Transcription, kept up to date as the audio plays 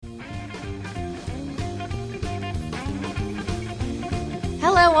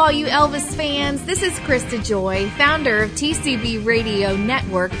Hello, all you Elvis fans. This is Krista Joy, founder of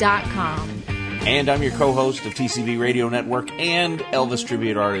TCBRadioNetwork.com. And I'm your co-host of TCB Radio Network and Elvis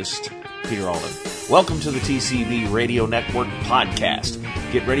tribute artist, Peter Alden. Welcome to the TCB Radio Network podcast.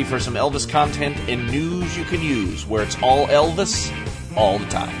 Get ready for some Elvis content and news you can use, where it's all Elvis, all the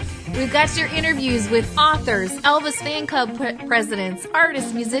time. We've got your interviews with authors, Elvis fan club presidents,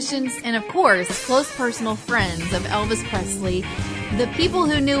 artists, musicians, and of course, close personal friends of Elvis Presley, the people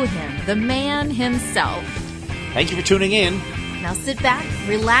who knew him, the man himself. Thank you for tuning in. Now sit back,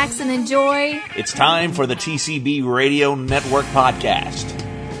 relax, and enjoy. It's time for the TCB Radio Network podcast.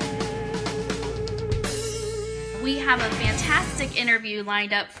 We have a fantastic interview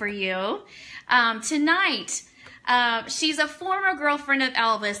lined up for you. Tonight, she's a former girlfriend of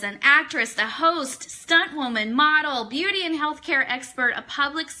Elvis, an actress, a host, stunt woman, model, beauty and healthcare expert, a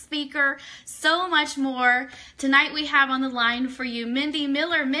public speaker, so much more. Tonight we have on the line for you Mindi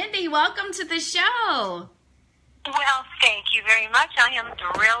Miller. Mindi, welcome to the show. Well, thank you very much. I am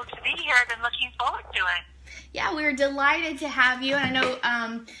thrilled to be here. I've been looking forward to it. Yeah, we're delighted to have you. And I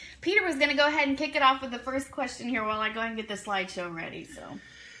know Peter was going to go ahead and kick it off with the first question here while I go and get the slideshow ready. So,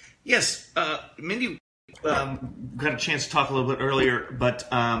 yes, Mindi got a chance to talk a little bit earlier, but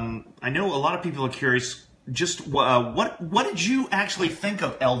I know a lot of people are curious. Just what did you actually think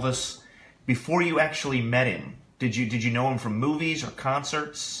of Elvis before you actually met him? Did you know him from movies or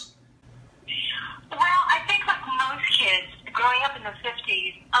concerts? Well, I think like most kids growing up in the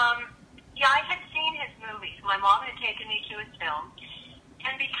 50s, I had seen his movies. My mom had taken me to his film.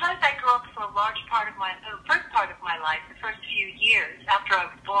 And because I grew up for a large part of first part of my life, the first few years after I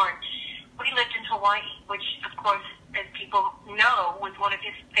was born, we lived in Hawaii, which, of course, as people know, was one of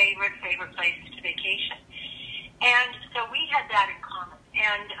his favorite places to vacation. And so we had that in common.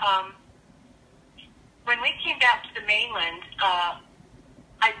 And when we came back to the mainland,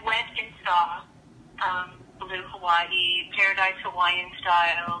 I went and saw Blue Hawaii, Paradise Hawaiian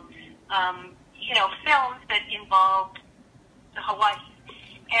Style, films that involved the Hawaii.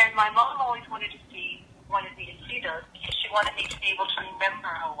 And my mom always wanted me to see those because she wanted me to be able to remember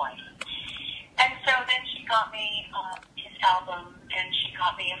Hawaii. And so then she got me his album, and she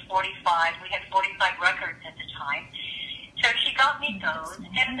got me a 45. We had 45 records at the time. So she got me those,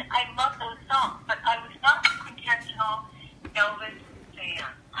 and I love those songs. But I was not a quintessential Elvis fan.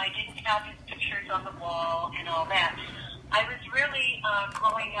 I didn't have his pictures on the wall and all that. I was really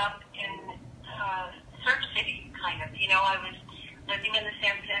growing up in Surf City, kind of. I was living in the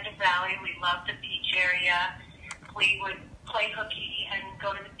San Fernando Valley. We loved the beach area. We would play hooky and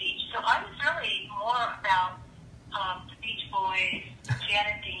go to the beach. So I was really more about the Beach Boys,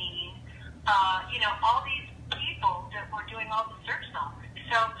 Janet Dean, all these people that were doing all the surf songs.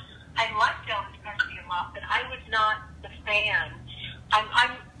 So I liked Elvis Presley a lot, but I was not the fan. I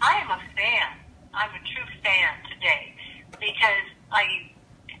am a fan. I'm a true fan today because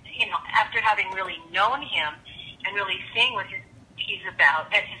after having really known him and really seeing what he's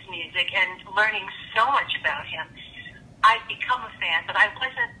about and his music and learning so much about him, I've become a fan. But I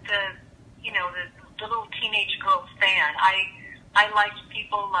wasn't the little teenage girl fan. I liked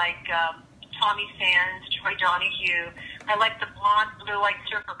people like Tommy Sands, Troy Donahue. I liked the blonde, blue-eyed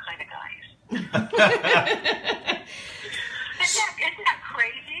surfer kind of guys. Isn't that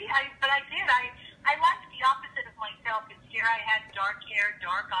crazy? But I did. I liked the opposite of myself. Because here I had dark hair,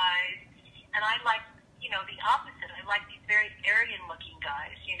 dark eyes, and I liked, the opposite. I liked these very Aryan-looking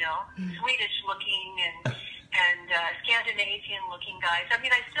guys, Swedish-looking and Scandinavian-looking guys. I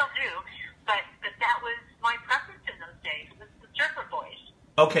mean, I still do, but that was my preference in those days. It was the surfer boys.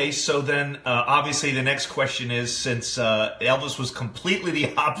 Okay, so then obviously the next question is, since Elvis was completely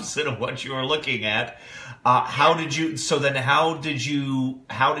the opposite of what you were looking at, how did you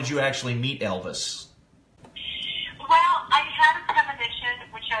actually meet Elvis? Well, I had a premonition,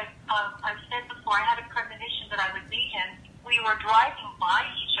 which I've said before. I had a premonition that I would meet him. We were driving by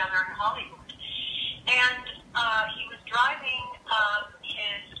each other in Hollywood, and he was driving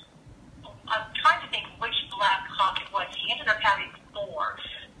I'm trying to think which Black Hawk it was. He ended up having 4.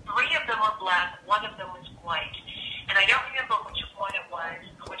 3 of them were black, 1 of them was white. And I don't remember which one it was,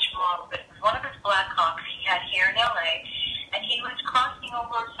 which model, but it was one of his Black Hawks he had here in L.A., and he was crossing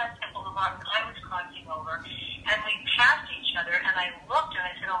over Sunset Boulevard, and I was crossing over, and we passed each other, and I looked, and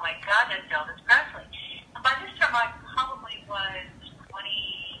I said, oh my God, that's Elvis Presley. And by this time, I probably was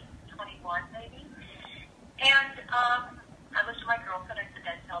 20, 21 maybe, and I looked at my girlfriend, I said,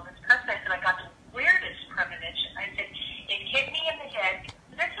 that's Elvis Presley. I said, I got the weirdest premonition. I said, it hit me in the head.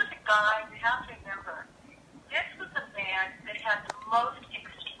 This was a guy, you have to remember, this was a man that had the most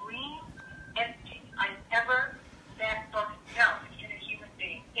extreme empathy I've ever met or known in a human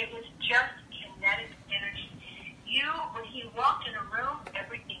being.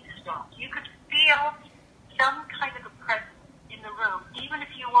 even if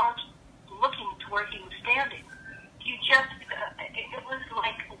you weren't looking to where he was standing. You just, it was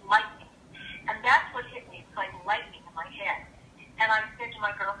like lightning. And that's what hit me. It's like lightning in my head. And I said to my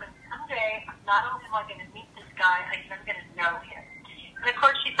girlfriend, someday, not only am I going to meet this guy, I'm going to know him. And of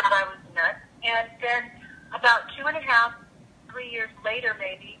course, she thought I was nuts. And then about 2.5, 3 years later,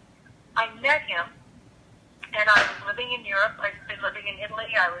 maybe, I met him. And I was living in Europe. I'd been living in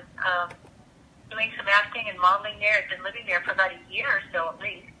Italy. I was doing some acting and modeling there. I'd been living there for about a year or so at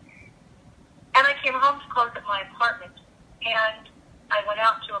least. And I came home to close up my apartment, and I went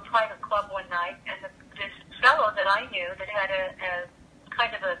out to a private club one night, and this fellow that I knew that had a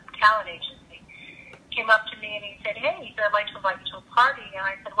kind of a talent agency came up to me and he said, hey, he said, I'd like to invite you to a party. And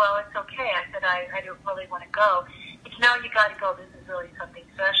I said, well, it's okay. I said, I don't really want to go. He said, no, you got to go. This is really something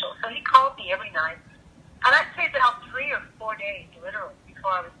special. So he called me every night, and I'd say about 3 or 4 days, literally,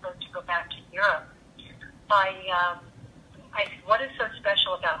 before I was supposed to go back to Europe. I said, what is so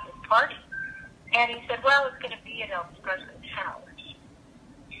special about this party? And he said, well, it's going to be at Elvis Presley's house.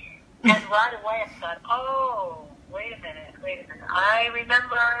 And right away I thought, oh, wait a minute. I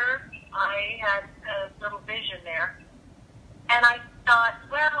remember I had a little vision there. And I thought,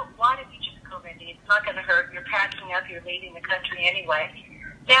 well, why don't you just go, Mindi? It's not going to hurt. You're packing up. You're leaving the country anyway.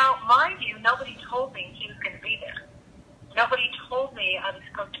 Now, mind you, nobody told me he was going to be there. Nobody told me I was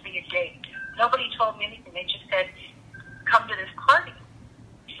supposed to be a date. Nobody told me anything. They just said, come to this party.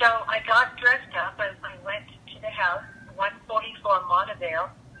 So I got dressed up. I went to the house, 144 Monteville.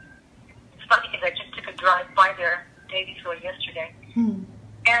 It's funny because I just took a drive by there the day before yesterday.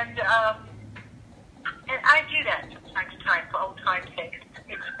 And I do that from time to time for old time's sake.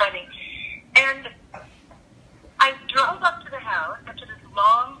 It's funny. And I drove up to the house, up to this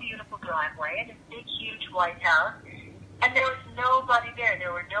long, beautiful driveway, this big, huge white house, and there was nobody there.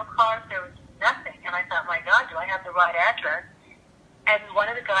 There were no cars. There was nothing. And I thought, my God, do I have the right address? And one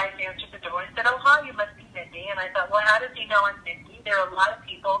of the guys answered the door and said, oh, hi, you must be Mindi. And I thought, well, how does he know I'm Mindi? There are a lot of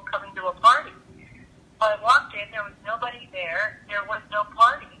people coming to a party. Well, I walked in. There was nobody there. There was no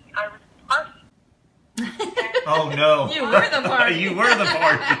party. I was the party. Oh, no. You were the party. You were the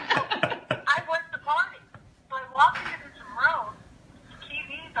party. I was the party. So I walked into this room, the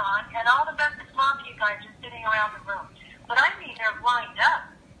TV's on, and all the Memphis Mafia guys are sitting around the room. But I mean, they're lined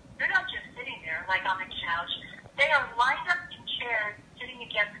up. They're not just sitting there like on the couch. They are lined up in chairs sitting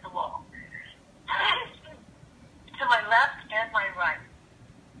against the wall. To my left and my right.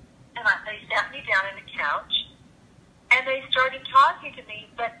 And they sat me down on the couch, and they started talking to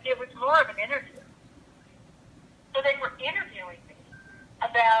me, but it was more of an interview. So they were interviewing me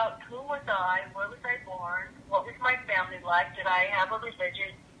about who was I, where was I born, what was my family like, did I have a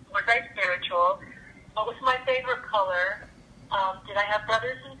religion, was I spiritual, what was my favorite color, did I have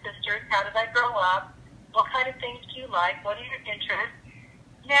brothers and sisters, how did I grow up, what kind of things do you like, what are your interests?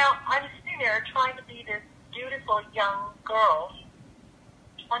 Now, I'm sitting there trying to be this beautiful young girl,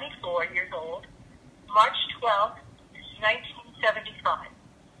 24 years old, March 12th, 1975.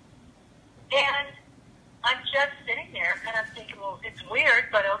 And I'm just sitting there, and I'm thinking, well, it's weird,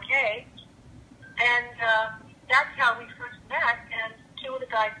 but okay. And that's how we first met, and 2 of the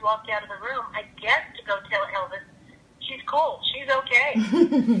guys walked out of the room, I guess to go tell Elvis, she's cool, she's okay.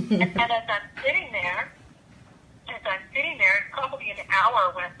 And as I'm sitting there, probably an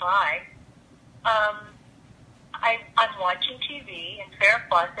hour went by, I'm watching TV, and Farrah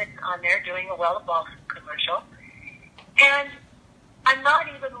Fawcett's on there doing a Well of Balsam commercial, and I'm not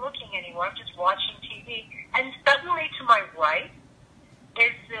even looking anymore, I'm just watching TV, and suddenly to my right,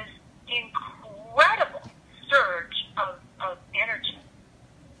 there's this incredible surge of energy.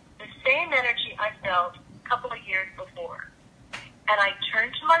 The same energy I felt a couple of years before. And I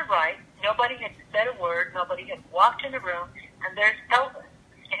turned to my right, nobody had said a word, nobody had walked in the room, and there's Elvis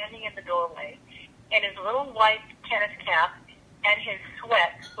standing in the doorway in his little white tennis cap and his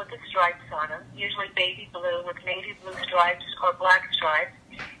sweats with the stripes on them, usually baby blue with navy blue stripes or black stripes.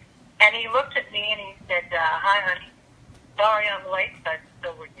 And he looked at me and he said, hi, honey. Sorry I'm late, but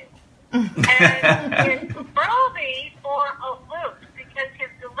so were you. And it threw me for a loop because his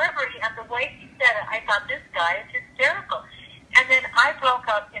delivery and the way he said it, I thought, this guy is hysterical. And then I broke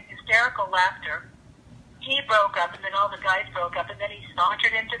up in hysterical laughter. He broke up, and then all the guys broke up, and then he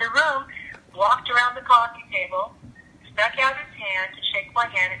sauntered into the room, walked around the coffee table, stuck out his hand to shake my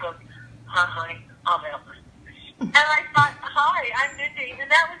hand, and goes, hi, honey, I'm Elvis. And I thought, hi, I'm Mindi,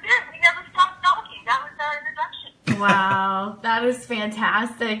 and that was it. We never stopped talking. That was our introduction. Wow, that is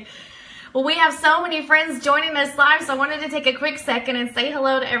fantastic. Well, we have so many friends joining us live, so I wanted to take a quick second and say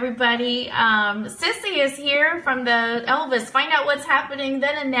hello to everybody. Sissy is here from the Elvis Find Out What's Happening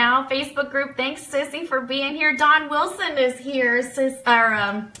Then and Now Facebook group. Thanks, Sissy, for being here. Don Wilson is here.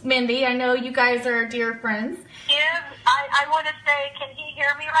 Mindy, I know you guys are dear friends. Yeah, I want to say, can he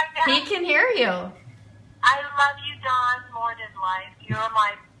hear me right now? He can hear you. I love you, Don, more than life. You're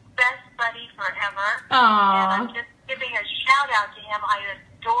my best buddy forever. Aww. And I'm just giving a shout out to him. I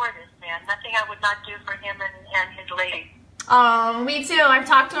adore this man. Nothing I would not do for him and his lady. Oh, me too. I've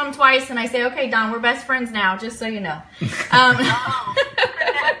talked to him twice, and I say, okay, Don, we're best friends now, just so you know. Oh, that's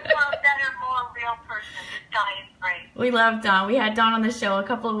a better, more real person. This guy is great. We love Don. We had Don on the show a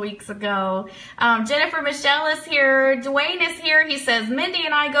couple of weeks ago. Jennifer Michelle is here. Dwayne is here. He says, Mindy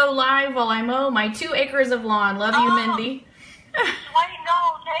and I go live while I mow my 2 acres of lawn. Love you, Mindy. Dwayne,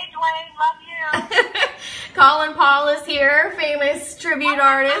 no. Hey, Dwayne, love you. Colin Paul is here, famous tribute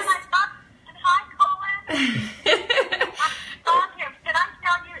artist. Hi, Colin. I saw him. Did I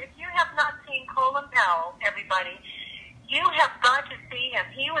tell you, if you have not seen Colin Powell, everybody, you have got to see him.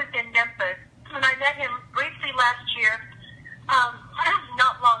 He was in Memphis, and I met him briefly last year.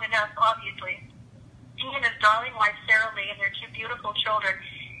 Not long enough, obviously. He and his darling wife, Sarah Lee, and their 2 beautiful children.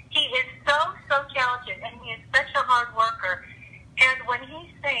 He is so talented, and he is such a hard worker. And when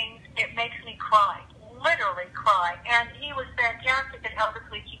he sings, it makes me cry, literally cry. And he was fantastic at Elvis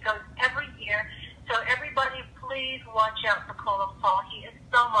Week. He goes every year. So everybody, please watch out for Colin Paul. He is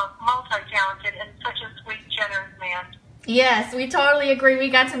so multi-talented and such a sweet, generous man. Yes, we totally agree. We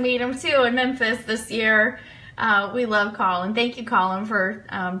got to meet him, too, in Memphis this year. We love Colin. Thank you, Colin, for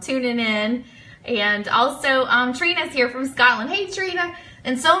tuning in. And also, Trina's here from Scotland. Hey, Trina.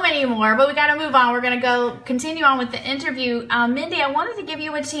 And so many more, but we got to move on. We're going to go continue on with the interview. Mindy, I wanted to give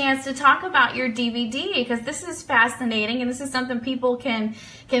you a chance to talk about your DVD because this is fascinating and this is something people can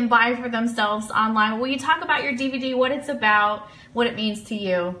buy for themselves online. Will you talk about your DVD, what it's about, what it means to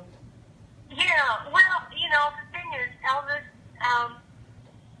you? Yeah, well, you know, the thing is, Elvis,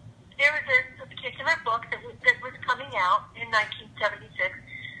 there was a particular book that was coming out in 1976,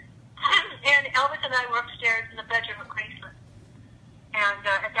 and Elvis and I were upstairs in the bedroom at Graceland. And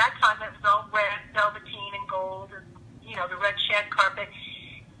at that time, it was all red, velveteen, and gold, and, you know, the red shag carpet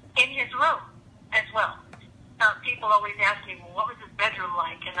in his room as well. People always ask me, well, what was his bedroom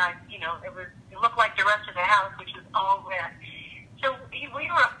like? And it looked like the rest of the house, which was all red. So we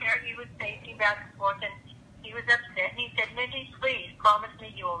were up there, he was pacing back and forth, and he was upset. And he said, Mindy, please promise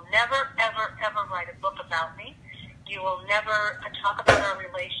me you will never, ever, ever write a book about me. You will never talk about our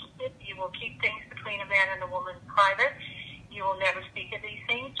relationship. You will keep things between a man and a woman private. You will never speak of these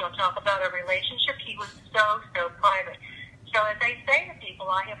things. Don't talk about our relationship. He was so private. So as I say to people,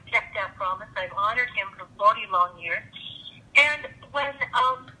 I have kept that promise. I've honored him for 40 long years. And when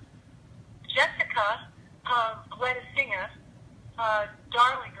Jessica Letta Singer,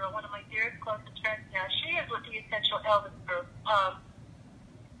 darling girl, one of my dearest, closest friends now, she is with the Essential Elvis Group,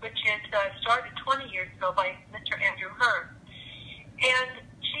 which is started 20 years ago by Mr. Andrew Hearn. And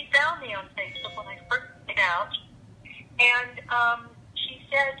she found me on Facebook when I first got out. And she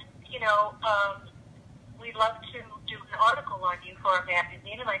said, we'd love to do an article on you for our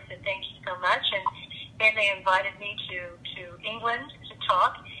magazine. And I said, thank you so much. And then they invited me to England to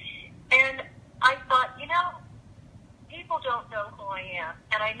talk. And I thought, people don't know who I am.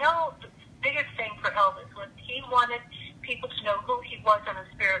 And I know the biggest thing for Elvis was he wanted people to know who he was on a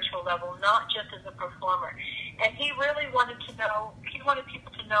spiritual level, not just as a performer. And he really wanted people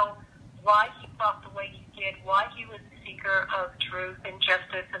to know why he thought the way he did, why he was a seeker of truth and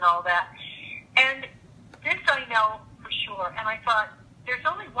justice and all that. And this I know for sure. And I thought, there's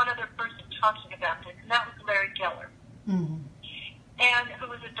only one other person talking about this, and that was Larry Geller. Mm-hmm. And who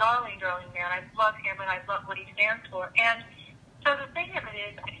was a darling man. I love him, and I love what he stands for. And so the thing of it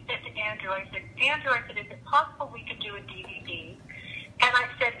is, I said to Andrew, is it possible we could do a DVD? And I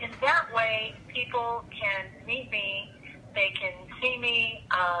said, in that way, people can meet me, they can see me,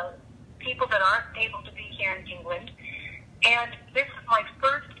 people that aren't able to be here in England. And this is my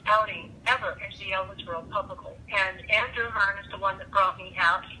first outing ever in the Elvis world publicly. And Andrew Hearn is the one that brought me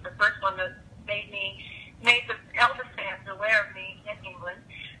out. He's the first one that made the Elvis fans aware of me in England.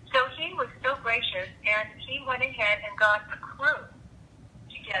 So he was so gracious, and he went ahead and got a crew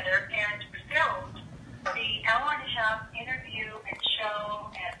together and filmed the hour-and-a-half interview and show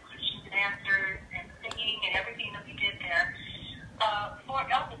and questions and answers and singing and everything that we did there for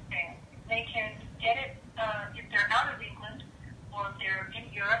Elvis fans. They can get it if they're out of England or if they're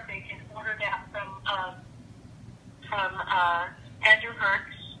in Europe. They can order that from Andrew Hearn.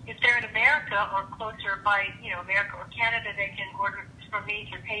 If they're in America or closer by, America or Canada, they can order it from me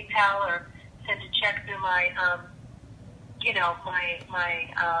through PayPal or send a check through my, my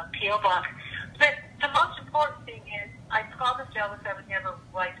P.O. box. But the most important thing is I promised Elvis I would never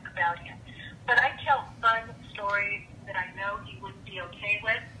write about him. But I tell fun stories that I know he wouldn't be okay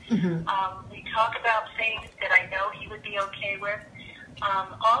with. We talk about things that I know he would be okay with,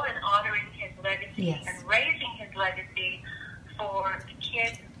 all in honoring his legacy and raising his legacy for the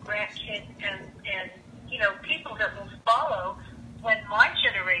kids, grandkids, and people that will follow when my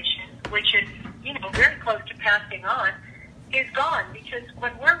generation, which is, very close to passing on, is gone. Because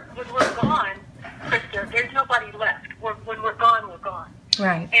when we're gone, Krista, there's nobody left. When we're gone, we're gone.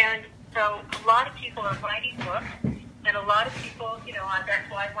 Right. And so a lot of people are writing books, and a lot of people, that's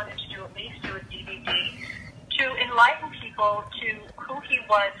why I wanted to at least do a DVD, to enlighten people to who he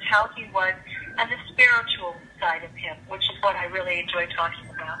was, how he was, and the spiritual side of him, which is what I really enjoy talking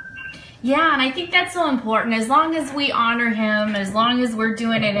about. Yeah, and I think that's so important. As long as we honor him, as long as we're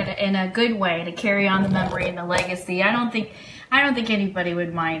doing it in a good way to carry on the memory and the legacy, I don't think anybody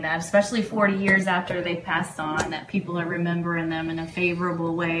would mind that, especially 40 years after they've passed on, that people are remembering them in a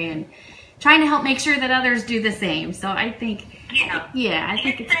favorable way and trying to help make sure that others do the same. So I think, his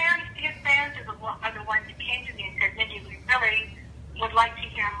fans are the ones that came to me and said, Mindy, we really would like to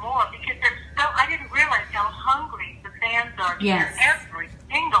hear more, because I didn't realize how hungry the fans are to hear every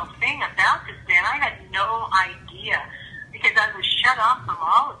single thing about this band. I had no idea, because I was shut off from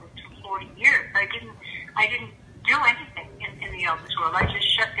all of it for 40 years. I didn't do anything in the Elvis world. I just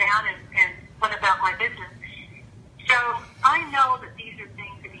shut down and went about my business. So I know that these are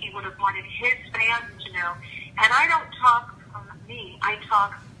things that he would have wanted his fans to know. And I don't talk from me. I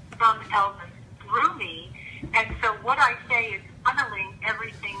talk from Elvis through me. And so what I say is funneling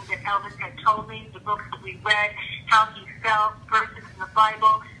everything that Elvis had told me, the books that we read, how he felt, verses in the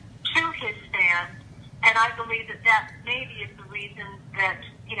Bible, to his fans. And I believe that maybe is the reason that,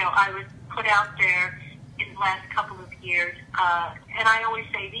 I was put out there in the last couple of years. And I always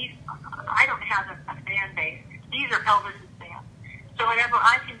say I don't have a fan base. These are Elvis's fans. So whatever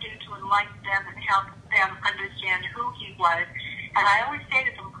I can do to enlighten them and help them understand who he was. And I always say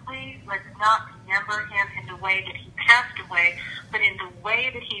to them, please let's not remember him in the way that he passed away, but in the way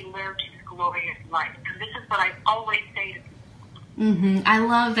that he lived his glorious life. And this is what I always say to people. I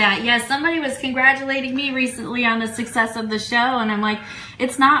love that. Yes, somebody was congratulating me recently on the success of the show, and I'm like,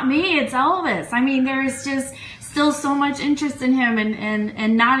 it's not me, it's Elvis. I mean, there's just still so much interest in him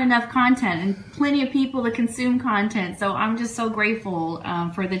and not enough content, and plenty of people to consume content. So I'm just so grateful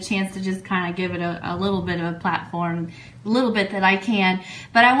for the chance to just kind of give it a little bit of a platform, a little bit that I can.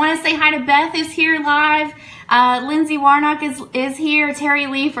 But I want to say hi to Beth, who's here live. Lindsay Warnock is here. Terry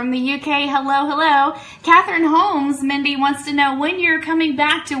Lee from the UK. Hello. Catherine Holmes, Mindy, wants to know when you're coming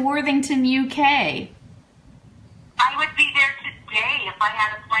back to Worthington, UK. I would be there today if I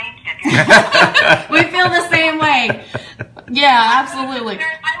had a plane ticket. We feel the same way. Yeah, absolutely.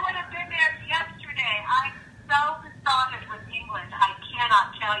 I would have been there yesterday. I'm so besotted with England. I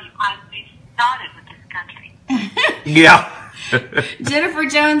cannot tell you. I'm besotted with this country. Yeah. Jennifer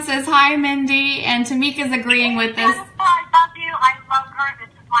Jones says, hi, Mindy, and Tamika's agreeing with this. I love you. I love her.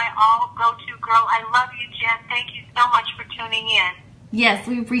 This is my all-go-to girl. I love you, Jen. Thank you so much for tuning in. Yes,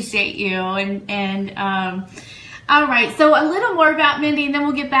 we appreciate you. All right, so a little more about Mindy, and then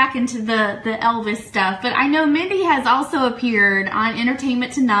we'll get back into the Elvis stuff. But I know Mindy has also appeared on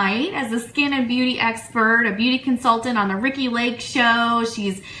Entertainment Tonight as a skin and beauty expert, a beauty consultant on the Ricky Lake Show.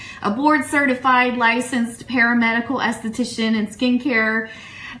 She's a board-certified, licensed paramedical esthetician and skincare.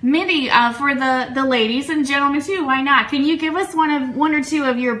 Mindy, for the ladies and gentlemen too, why not? Can you give us one or two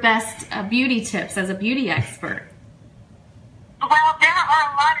of your best beauty tips as a beauty expert? Well, there are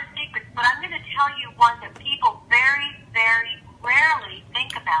a lot of secrets, but I'm going to tell you one that people very, very rarely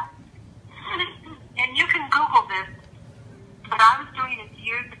think about. And you can Google this, but I was doing this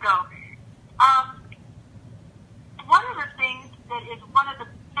years ago. One of the things that is one of the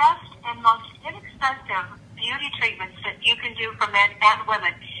best and most inexpensive beauty treatments that you can do for men and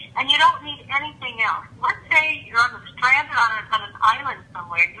women, and you don't need anything else. Let's say you're stranded on an island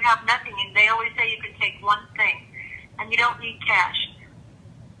somewhere, you have nothing, and they always say you can take one thing, and you don't need cash.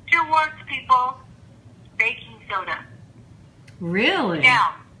 2 words, people: baking soda. Really?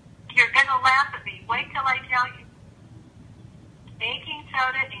 Now, you're going to laugh at me. Wait till I tell you. Baking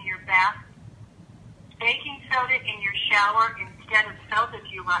soda in your bath, baking soda in your shower instead of soap if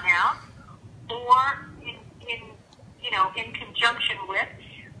you run out, or in conjunction with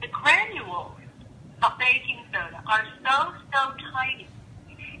the granules of baking soda are so tiny,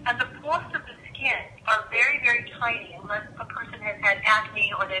 and the pores of the skin are very, very tiny unless a person has had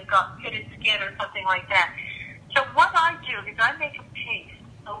acne or they've got pitted skin or something like that. So what I do is I make a paste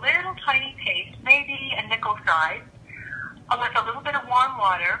size with a little bit of warm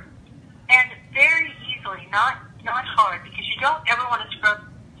water, and very easily, not hard, because you don't ever want to scrub,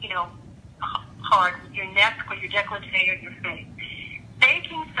 hard with your neck or your décolleté or your face.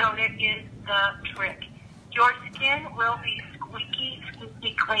 Baking soda is the trick. Your skin will be squeaky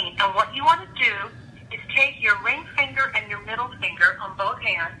clean. And what you want to do is take your ring finger and your middle finger on both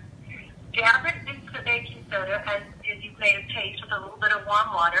hands, dab it into the baking soda as you've made a paste with a little bit of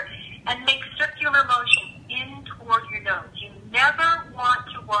warm water, and make circular motion in toward your nose. You never want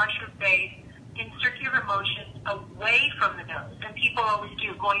to wash your face in circular motion away from the nose. And people always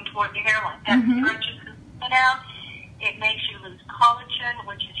do, going toward the hairline. That stretches the skin out. It makes you lose collagen,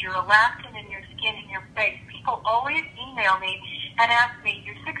 which is your elastin in your skin and your face. People always email me and ask me,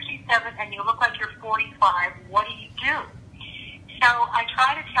 you're 67 and you look like you're 45. What do you do? So I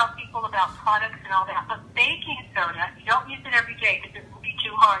try to tell people about products and all that. But baking soda, you don't use it every day because it will be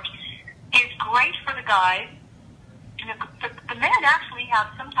too harsh. It's great for the guys. And the men actually have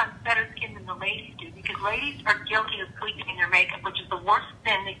sometimes better skin than the ladies do, because ladies are guilty of sleeping in their makeup, which is the worst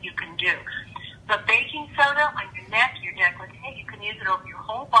thing that you can do. But baking soda on your neck, your décolleté, you can use it over your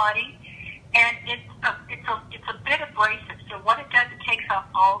whole body, and it's a bit abrasive. So what it does, it takes off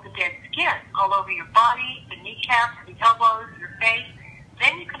all the dead skin all over your body, the kneecaps, the elbows, your face.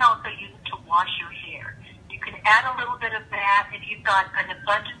 Then you can also use it to wash your hair. You can add a little bit of that if you've got an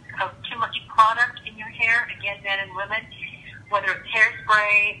abundance of too much product in your hair, again, men and women, whether it's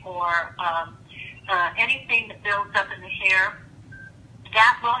hairspray or anything that builds up in the hair,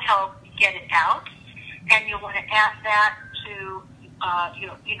 that will help get it out. And you'll want to add that to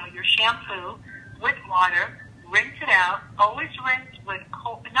your shampoo with water, rinse it out. Always rinse with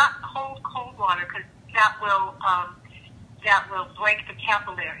not cold water, because that will break the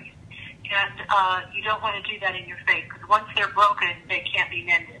capillaries. And you don't want to do that in your face, because once they're broken, they can't be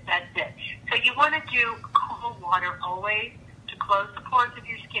mended. That's it. So you want to do cool water always to close the pores of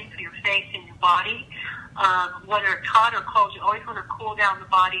your skin for your face and your body. Whether it's hot or cold, you always want to cool down the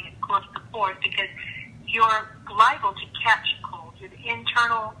body and close the pores, because you're liable to catch a cold. Your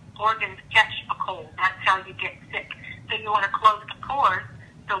internal organs catch a cold. That's how you get sick. So you want to close the pores.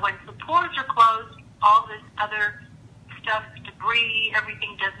 So once the pores are closed, all this other stuff, debris,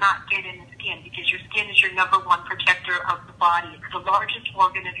 everything does not get in the skin, because your skin is your number one protector of the body. It's the largest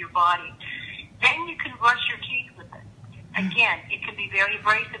organ of your body. Then you can brush your teeth with it. Again, it can be very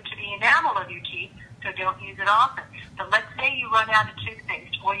abrasive to the enamel of your teeth, so don't use it often. But let's say you run out of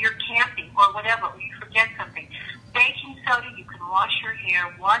toothpaste, or you're camping, or whatever, or you forget something. Baking soda, you can wash your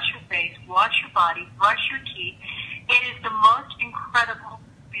hair, wash your face, wash your body, brush your teeth. It is the most incredible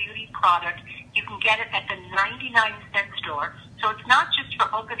beauty product. You can get it at the 99-cent store. So it's not just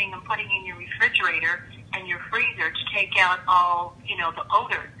for opening and putting in your refrigerator and your freezer to take out all, the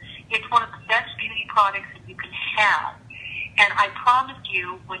odors. It's one of the best beauty products that you can have. And I promise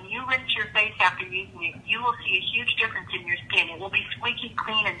you, when you rinse your face after using it, you will see a huge difference in your skin. It will be squeaky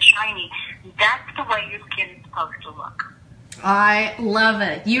clean and shiny. That's the way your skin is supposed to look. I love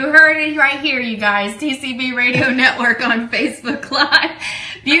it. You heard it right here, you guys. TCB Radio Network on Facebook Live.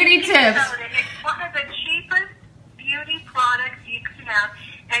 Beauty tips. It's one of the cheapest beauty products you can have.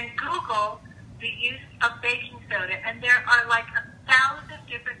 And Google the use of baking soda. And there are like 1,000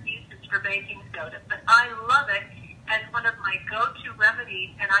 different uses for baking soda. But I love it as one of my go-to remedies.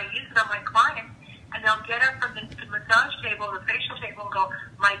 And I use it on my clients. And they'll get up from the massage table, the facial table, and go,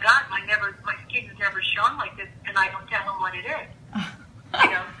 my God, my skin has never shone like this, and I don't tell them what it is.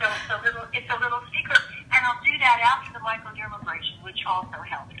 So it's a little secret. And I'll do that after the microdermabrasion, which also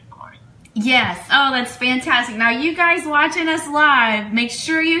helps, of course. Yes. Oh, that's fantastic. Now, you guys watching us live, make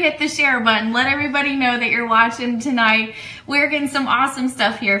sure you hit the share button. Let everybody know that you're watching tonight. We're getting some awesome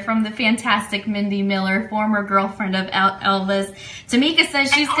stuff here from the fantastic Mindi Miller, former girlfriend of Elvis. Tamika says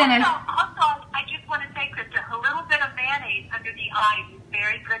she's going to... Also, I just want to say, Krista, a little bit of mayonnaise under the eyes is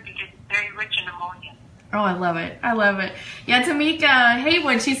very good, because it's very rich in ammonia. Oh, I love it. I love it. Yeah, Tamika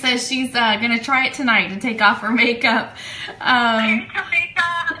Haywood, she says she's going to try it tonight to take off her makeup. Hey,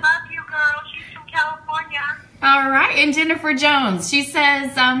 Tamika, love you, girl. She's from California. All right. And Jennifer Jones, she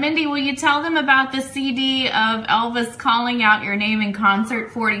says, Mindi, will you tell them about the CD of Elvis calling out your name in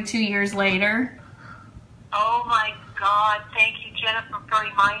concert 42 years later? Oh, my God. Thank you, Jennifer, for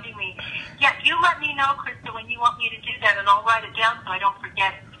reminding me. Yeah, you let me know, Krista, when you want me to do that, and I'll write it down so I don't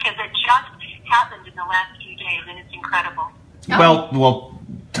forget it, because it just happened in the last few days, and it's incredible. Oh. Well,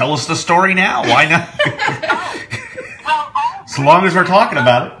 tell us the story now. Why not? As long as we're talking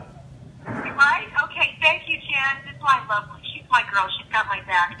about it. Right? Okay, thank you, Jan. This is my lovely. She's my girl. She's got my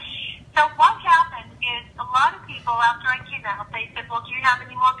back. So what happened is a lot of people, after I came out, they said, well, do you have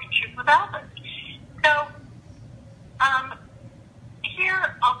any more pictures with Elvis? So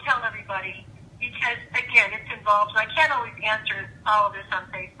involved. And I can't always answer all of this on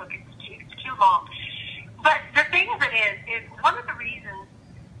Facebook. It's too long. But the thing of it is one of the reasons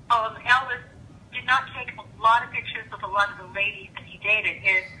Elvis did not take a lot of pictures with a lot of the ladies that he dated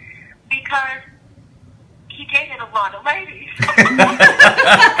is because he dated a lot of ladies.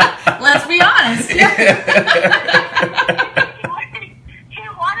 Let's be honest. He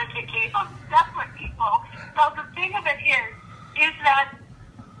wanted to keep them separate, people. So the thing of it is that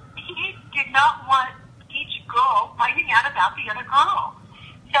he did not want each girl finding out about the other girl.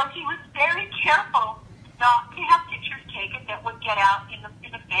 So he was very careful not to have pictures taken that would get out in the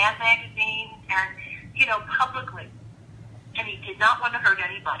fan magazines and, publicly. And he did not want to hurt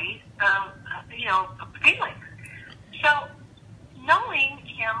anybody's, feelings. So knowing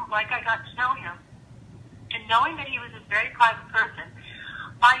him like I got to know him, and knowing that he was a very private person,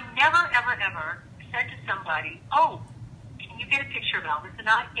 I never, ever, ever said to somebody, "Oh, can you get a picture of Elvis?" And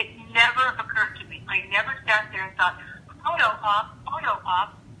it never occurred to me. I never sat there and thought, photo op.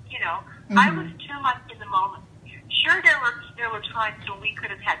 Mm-hmm. I was too much in the moment. Sure, there were times when we could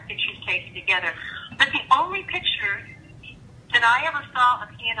have had pictures taken together, but the only pictures that I ever saw of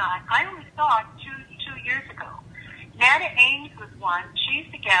he and I only saw two years ago. Nana Ames was one.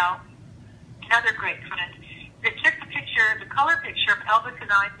 She's the gal, another great friend, that took the color picture of Elvis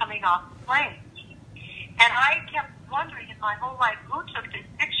and I coming off the plane. And I kept wondering in my whole life who took this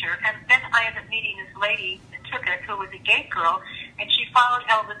picture, and then I ended up meeting this lady that took it, who was a gay girl, and she followed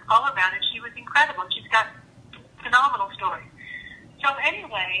Elvis all around, and she was incredible. She's got phenomenal stories. So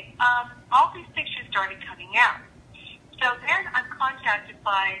anyway, all these pictures started coming out. So then I'm contacted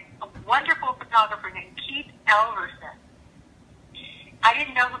by a wonderful photographer named Keith Elverson. I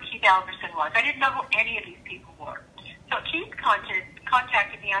didn't know who Keith Elverson was. I didn't know who any of these people were. So Keith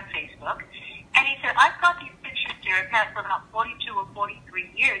contacted me on Facebook, and he said, "I've got these pictures here. I've had for about 42 or 43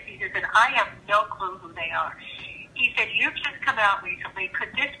 years." He says, "and I have no clue who they are." He said, "You've just come out recently.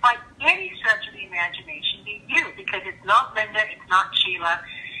 Could this, by any stretch of the imagination, be you? Because it's not Linda, it's not Sheila,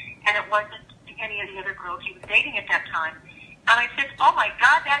 and it wasn't any of the other girls he was dating at that time." And I said, "Oh my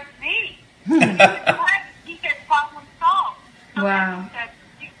God, that's me." He said, "Problem solved." So wow.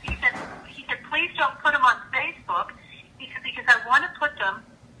 He said, "Please don't put them on Facebook." He said, "Because I want to put them,"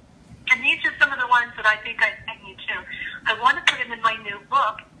 and these are some of the ones that I think I need to. "I want to put them in my new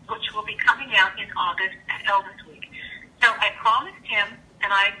book, which will be coming out in August at Elvis Week." So I promised him,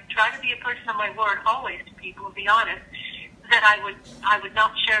 and I try to be a person of my word always to people and be honest, that I would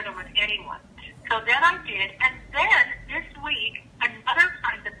not share them with anyone. So then I did, and then this week, another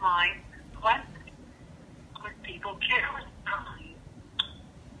friend of mine went with people, Carolyn,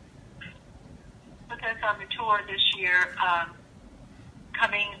 with us on the tour this year,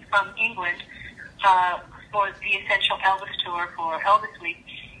 coming from England for the Essential Elvis Tour for Elvis Week.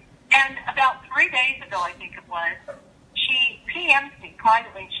 And about 3 days ago, I think it was, she PM'd me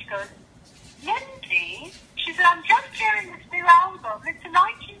privately, and she goes, "Mindi," she said, "I'm just hearing this new album. It's a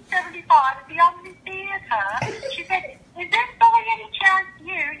 1975 at the Omni Theatre." She said, "Is this by any chance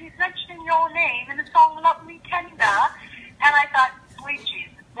you? He's mentioning your name in the song Lovely Tender." And I thought, sweet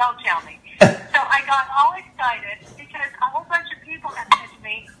Jesus, don't tell me. So I got all excited because a whole bunch of people had said to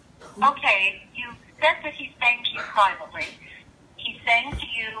me, "Okay, you said that he sang to you privately. He sang to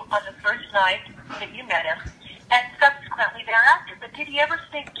you on the first night that you met him, and subsequently thereafter. But did he ever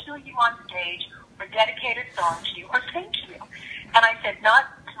sing to you on stage, or dedicate a song to you, or sing to you?" And I said,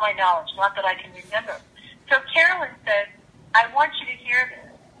 "Not to my knowledge, not that I can remember." So Carolyn said, "I want you to hear this."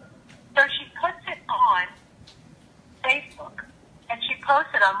 So she puts it on Facebook, and she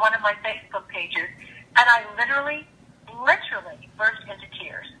posts it on one of my Facebook pages, and I literally burst into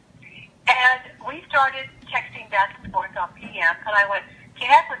tears. And we started texting back and forth on PM, and I went, "To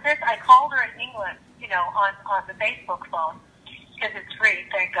heck with this." I called her in England, on the Facebook phone, because it's free,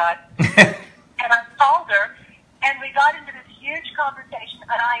 thank God. And I called her, and we got into this huge conversation,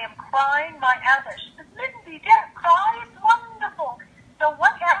 and I am crying my ass off. She says, "Mindi, don't cry, it's wonderful." So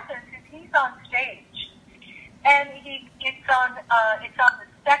what happens is he's on stage, and it's on the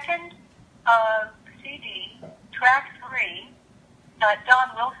second CD, track 3.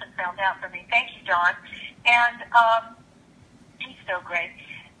 Don Wilson found out for me. Thank you, Don. And he's so great.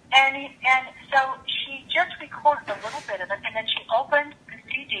 And so she just recorded a little bit of it, and then she opened the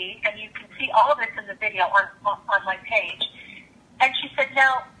CD, and you can see all of this in the video on my page. And she said,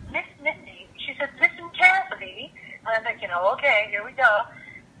 "Now, Miss Mindi," she said, "listen carefully." And I'm thinking, okay, here we go.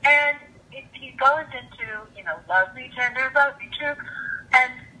 And he goes into, "Lovely, tender, lovely, true."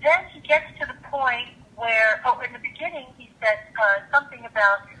 And then he gets to the point where, in the beginning, he said something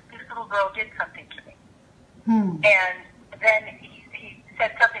about, "This little girl did something to me." And then he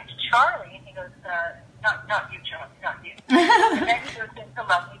said something to Charlie, and he goes, not you, Charlie, not you. And then he goes into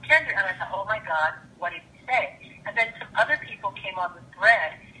Love Me Tender, and I thought, oh my God, what did he say? And then some other people came on the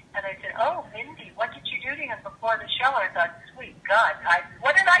thread, and I said, oh, Mindi, what did you do to him before the show? And I thought, sweet God,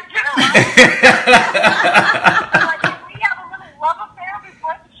 what did I do? I'm like, did we have a little love affair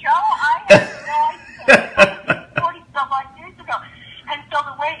before the show? I had no idea. 40-some odd years ago. And so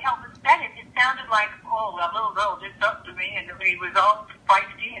the way Elvis said it, it sounded like, oh, that little girl did something to me, and he was all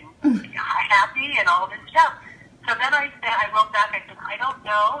feisty and happy and all this stuff. So then I wrote back, I said, I don't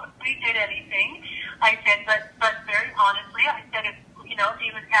know if we did anything. I said, but very honestly, I said, if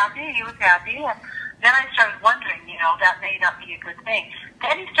he was happy, he was happy. And then I started wondering, that may not be a good thing.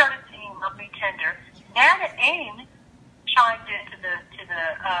 Then he started singing Love Me Tender. Nana Aim chimed into the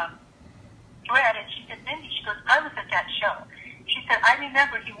thread, and she said, Mindi, she goes, I was at that show. She said, I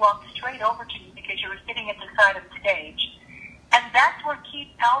remember he walked straight over to you because you were sitting at the side of the stage. And that's where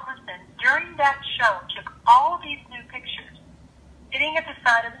Keith Elverson, during that show, took all these new pictures, sitting at the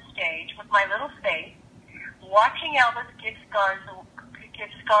side of the stage with my little face, watching Elvis give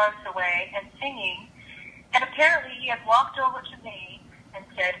scarves away and singing. And apparently he had walked over to me and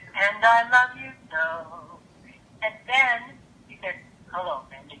said, and I love you so. And then he said, hello,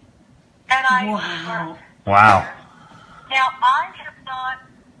 Mindi. And I... Wow. Now, I have not...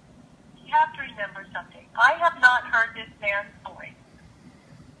 You have to remember something. I have not heard this man's voice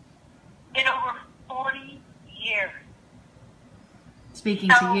in over 40 years. Speaking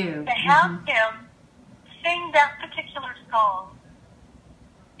so to you. To have him sing that particular song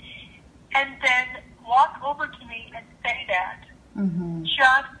and then walk over to me and say that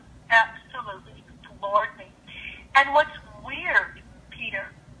just absolutely floored me. And what's weird,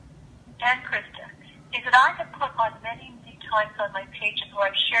 Peter and Krista, is that I have put on many times on my pages where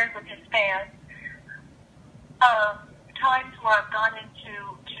I've shared with his fans times where I've gone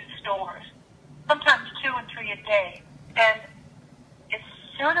into stores, sometimes 2 and 3 a day, and as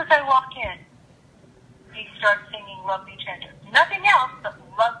soon as I walk in, he starts singing Love Me Tender. Nothing else but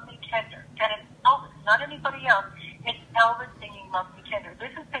Love Me Tender. And it's Elvis, not anybody else. It's Elvis singing Love Me Tender.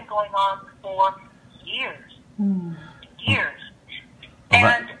 This has been going on for years. Years.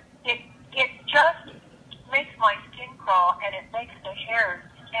 And it just makes my skin crawl, and it makes the hairs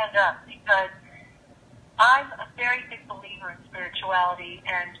stand up, because I'm a very big believer in spirituality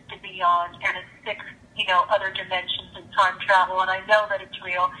and the beyond and its 6, other dimensions and time travel, and I know that it's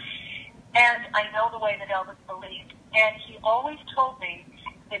real. And I know the way that Elvis believed. And he always told me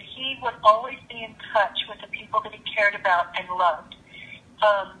that he would always be in touch with the people that he cared about and loved.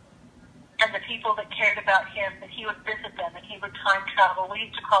 And the people that cared about him, that he would visit them, and he would time travel. We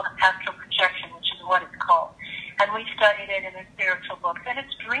used to call it astral projection, which is what it's called. And we studied it in the spiritual books. And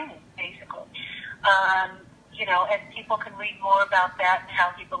it's dreaming, basically. And people can read more about that and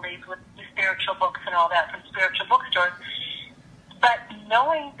how he believed with the spiritual books and all that from spiritual bookstores. But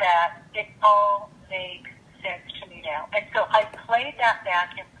knowing that, it all makes sense to me now. And so I played that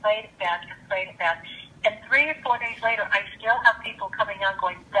back and played it back and played it back. And 3 or 4 days later, I still have people coming on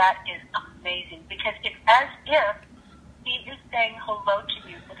going, that is amazing. Because it's as if he is saying hello to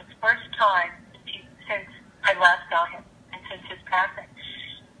you for the first time since I last saw him and since his passing.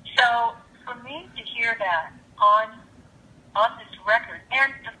 So for me to hear that on this record,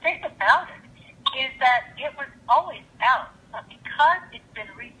 and the thing about it is that it was always out, but because it's been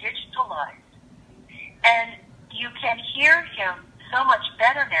re-digitalized and you can hear him so much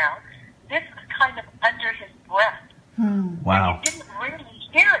better now, this was kind of under his breath. Wow. And you didn't really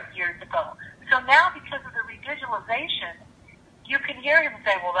hear it years ago. So now, because of the re-digitalization, you can hear him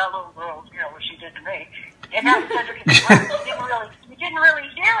say, well, that little girl, what she did to me. And that was under his breath. You didn't really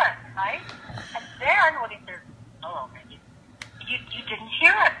hear it, right? And then when he says, oh, maybe, you didn't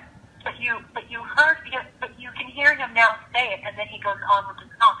hear it. But you heard him, but you can hear him now say it, and then he goes on with the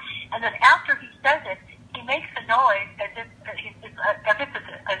song. And then after he says it, he makes a noise as if it's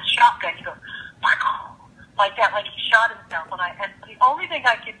a shotgun. He goes, like that, like he shot himself. And the only thing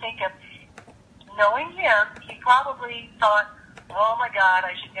I could think of, knowing him, he probably thought, oh my God,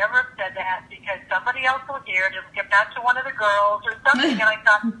 I should never have said that because somebody else will hear it. It'll get back to one of the girls or something. And I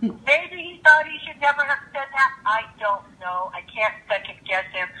thought, maybe he thought he should never have said that. I don't know. I can't second guess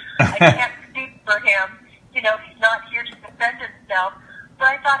him. I can't speak for him. He's not here to defend himself. But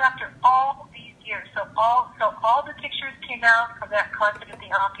I thought after all these years, so all the pictures came out from that concert at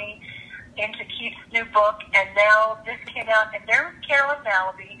the Omni into Keith's new book, and now this came out, and there was Carolyn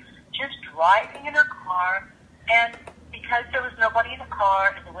Malaby just driving in her car, and because there was nobody in the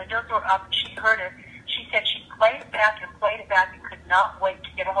car and the windows were up and she heard it, she said she played it back and could not wait to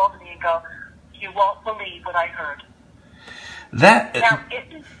get a hold of me and go, you won't believe what I heard. That now,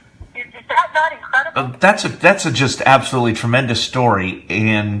 Is that not incredible? That's a just absolutely tremendous story,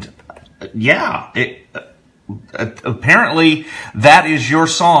 and yeah, apparently that is your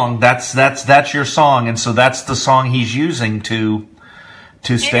song. That's your song, and so that's the song he's using to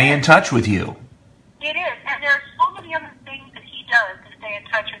stay in touch with you. It is, and there are so many other things that he does to stay in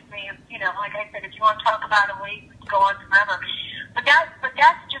touch with me. You know, like I said, if you want to talk about him, we can go on forever. But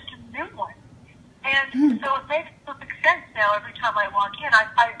that's just a new one, and so it makes perfect sense now. Every time I walk in,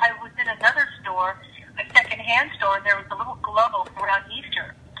 I was in another store, a secondhand store, and there was a little globe around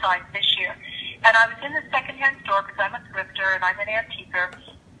Easter time this year. And I was in the secondhand store because I'm a thrifter and I'm an antiquer.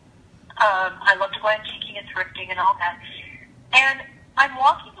 I love to go antiquing and thrifting and all that. And I'm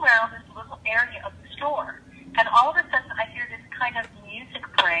walking around this little area of the store, and all of a sudden I hear this kind of music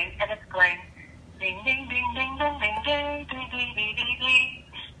playing, and it's playing ding ding ding ding ding ding ding ding ding ding ding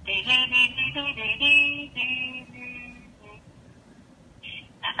ding ding ding ding ding ding.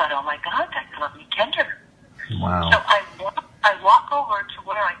 I thought, oh my God, that's Love Me Tender. Wow. So I walk over to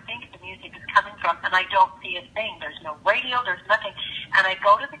where I think the music is coming from, and I don't see a thing. There's no radio, there's nothing. And I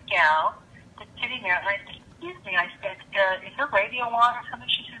go to the gal that's sitting there, and I say, excuse me, I said, is the radio on or something?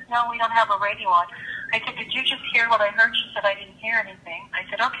 She says, no, we don't have a radio on. I said, did you just hear what I heard? She said, I didn't hear anything. I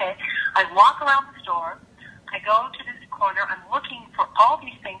said, okay. I walk around the store. I go to this corner. I'm looking for all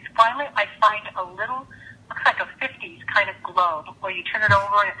these things. Finally, I find a little, looks like a 50s kind of globe where you turn it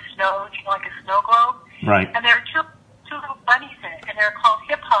over and it snows, you know, like a snow globe. Right. And there are two little bunnies in it, and they're called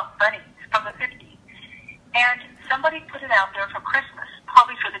hip-hop bunnies from the 50s. And somebody put it out there for Christmas,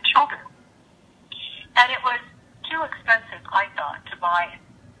 probably for the children. And it was too expensive, I thought, to buy it.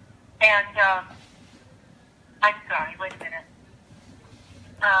 And I'm sorry, wait a minute.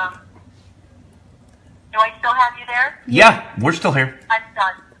 Do I still have you there? Yeah, we're still here. I'm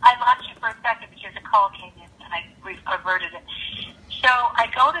sorry. I lost you for a second because a call came in and I averted it. So I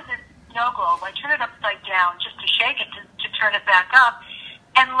go to this snow globe. I turn it upside down just to shake it to turn it back up.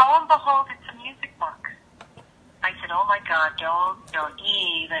 And lo and behold, it's a music box. I said, oh my God, don't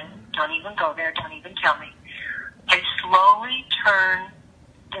even go there. Don't even tell me. I slowly turn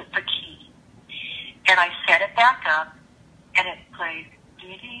the key and I set it back up and it plays.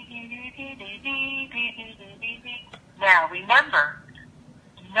 Now remember,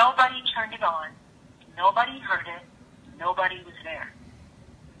 nobody turned it on. Nobody heard it. Nobody was there.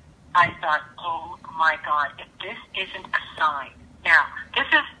 I thought, oh my God, if this isn't a sign. Now, this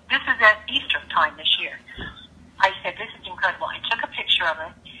is at Easter time this year. I said, this is incredible. I took a picture of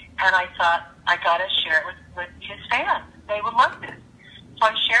it, and I thought, I got to share it with his fans. They would love this. So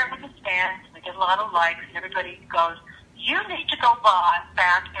I share it with his fans. We get a lot of likes, and everybody goes, you need to go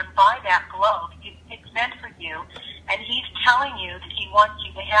back and buy that globe. It's meant for you, and he's telling you that he wants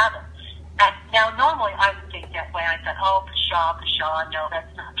you to have it. And now, normally, I would think that way. I thought, oh, pshaw, no,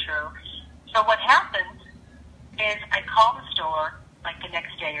 that's not true. So what happens is I call the store, like the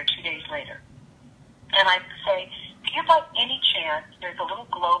next day or 2 days later, and I say, do you by any chance, there's a little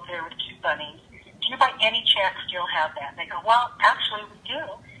globe there with two bunnies, do you by any chance still have that? And they go, well, actually, we do.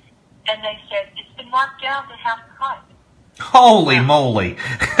 And they said, it's been marked down to half price. Holy moly.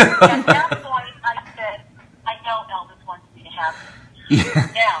 At that point, I said, I know Elvis wants me to have it. Yeah.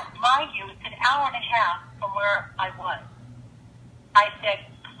 Now, mind you, it's an hour and a half from where I was. I said,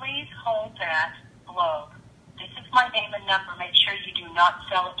 please hold that globe. This is my name and number. Make sure you do not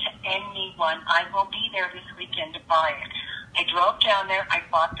sell it to anyone. I will be there this weekend to buy it. I drove down there. I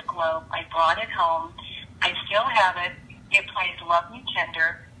bought the globe. I brought it home. I still have it. It plays Love Me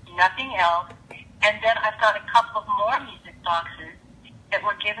Tender, nothing else. And then I've got a couple of more music boxes that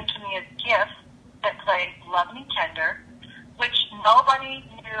were given to me as gifts that play Love Me Tender, which nobody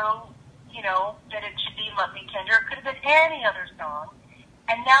knew, you know, that it should be Love Me Tender. It could have been any other song.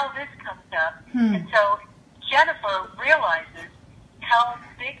 And now this comes up. And so Jennifer realizes how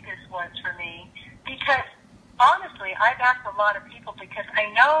big this was for me because, honestly, I've asked a lot of people because I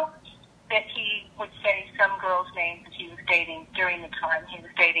know that he would say some girl's name that he was dating during the time he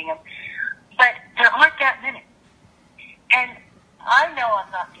was dating him. But there aren't that many. And I know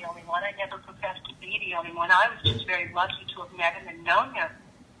I'm not the only one. I never professed to be the only one. I was just very lucky to have met him and known him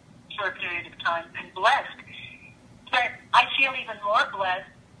for a period of time and blessed. But I feel even more blessed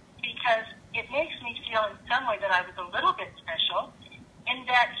because it makes me feel in some way that I was a little bit special in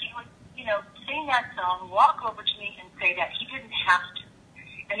that he would, you know, sing that song, walk over to me and say that. He didn't have to.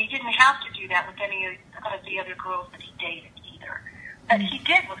 And he didn't have to do that with any of the other girls that he dated either. But he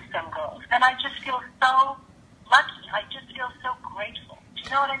did with some girls. And I just feel so lucky. I just feel so grateful. Do you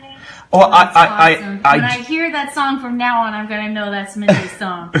know what I mean? Well, Awesome. When I hear that song from now on, I'm going to know that's Mindy's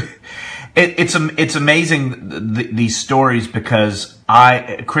song. It's amazing these stories, because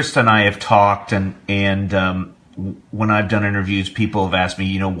Krista and I have talked, and when I've done interviews, people have asked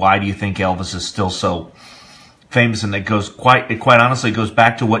me, why do you think Elvis is still so famous? And it quite honestly goes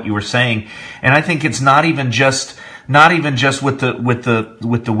back to what you were saying. And I think it's not even just with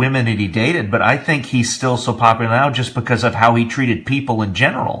the women that he dated, but I think he's still so popular now just because of how he treated people in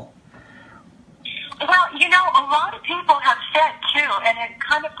general. Well, a lot of people have said too, and it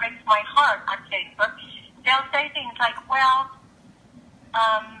kind of breaks my heart on Facebook. They'll say things like, well,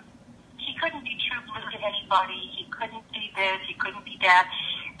 he couldn't be true blue to anybody. He couldn't be this. He couldn't be that.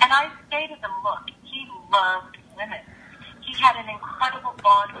 And I say to them, look, he loved women. He had an incredible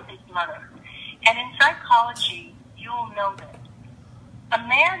bond with his mother. And in psychology, you'll know this. A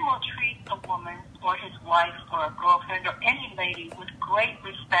man will treat a woman or his wife or a girlfriend or any lady with great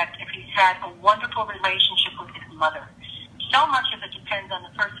respect if he's had a wonderful relationship with his mother. So much of it depends on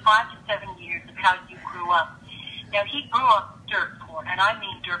the first 5 to 7 years of how you grew up. Now, he grew up dirt poor, and I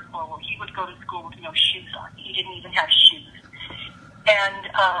mean dirt poor, where he would go to school with no shoes on. He didn't even have shoes. And,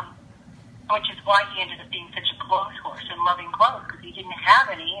 which is why he ended up being such a clothes horse and loving clothes, because he didn't have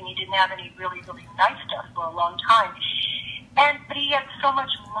any, and he didn't have any really, really nice stuff for a long time. But he had so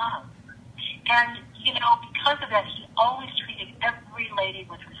much love. And, because of that, he always treated every lady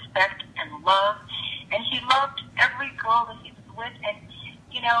with respect and love. And he loved every girl that he was with. And,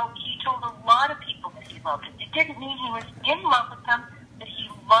 he told a lot of people that he loved them. It didn't mean he was in love with them, but he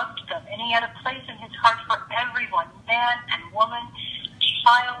loved them. And he had a place in his heart for everyone, man and woman,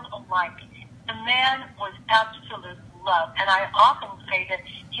 child alike. The man was absolute love. And I often say that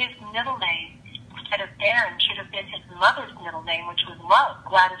his middle name, instead of Aaron, should have been his mother's middle name, which was Love,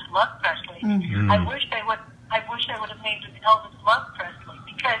 Gladys Love Presley. Mm-hmm. I wish they would have named him Elvis Love Presley,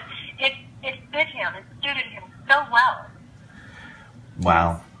 because it fit him, it suited him so well.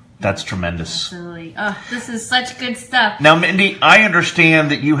 Wow, that's tremendous. Absolutely. Oh, this is such good stuff. Now, Mindi, I understand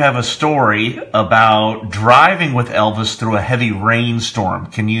that you have a story about driving with Elvis through a heavy rainstorm.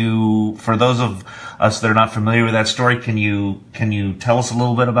 Can you, for those of us that are not familiar with that story, can you tell us a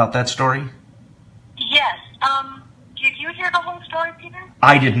little bit about that story? Yes. Did you hear the whole story, Peter?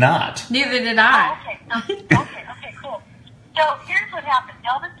 I did not. Neither did I. Oh, okay, cool. So here's what happened.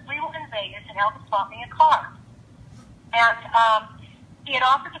 We were in Vegas, and Elvis bought me a car. And he had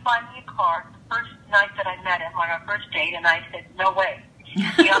offered to buy me a car the first night that I met him on our first date, and I said, no way. He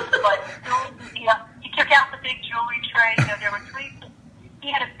took out the big jewelry tray. There were three.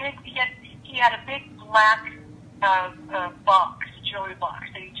 He had a big black box, jewelry box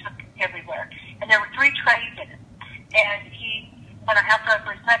that he took everywhere, and there were 3 trays in it. And after I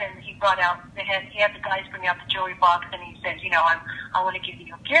first met him, he had the guys bring out the jewelry box, and he said, I want to give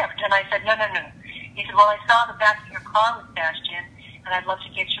you a gift. And I said, no. He said, well, I saw the back of your car was bashed in, and I'd love to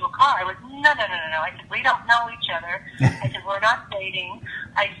get you a car. I went, no. I said, we don't know each other. I said, we're not dating.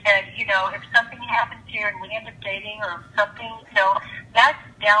 I said, if something happens here and we end up dating or something, that's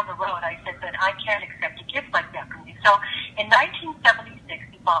down the road. I said, but I can't accept a gift like that from you. So in 1976,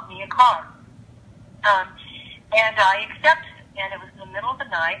 he bought me a car. And I accepted it. And it was in the middle of the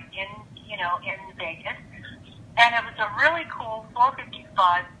night in Vegas. And it was a really cool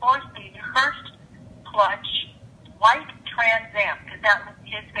 455, 4-speed, Hurst clutch, white Trans Am, because that was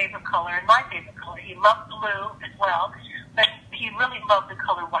his favorite color and my favorite color. He loved blue as well, but he really loved the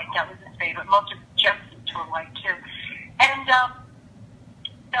color white. That was his favorite. Most of his jumpsuits were white, too. And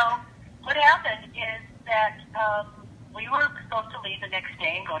so what happened is that we were supposed to leave the next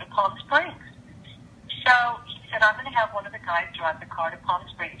day and go to Palm Springs. So he said, I'm going to have one of the guys drive the car to Palm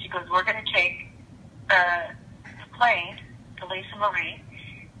Springs. He goes, we're going to take the plane to Lisa Marie,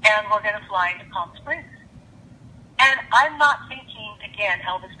 and we're going to fly into Palm Springs. And I'm not thinking, again,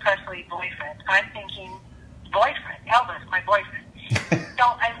 Elvis Presley boyfriend. I'm thinking boyfriend, Elvis, my boyfriend. So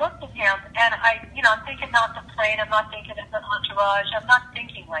I looked at him, and I'm thinking not the plane. I'm not thinking of the entourage. I'm not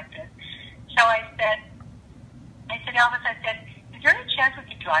thinking like this. So I said, Elvis, is there any chance we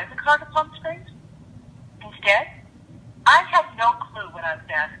could drive the car to Palm Springs instead? I had no clue what I was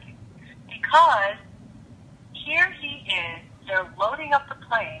asking, because here he is. They're loading up the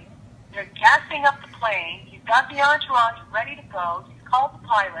plane. They're gassing up the plane. He's got the entourage ready to go. He's called the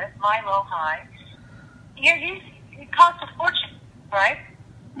pilot, Milo High. It costs a fortune, right?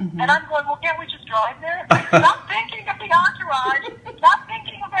 Mm-hmm. And I'm going, well, can't we just drive there? Not thinking of the entourage, not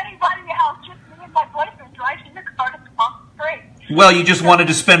thinking of anybody else, just me and my boyfriend driving the car to Palm Springs. Well, you just wanted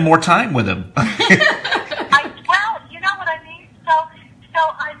to spend more time with him. Well, you know what I mean? So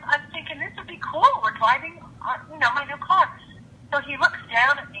I'm thinking this would be cool. We're driving, my new car. So he looks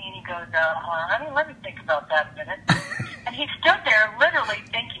down at me and he goes, let me think about that a minute. And he stood there literally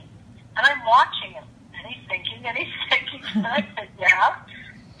thinking. And I watching him, and he's thinking, and I said, yeah.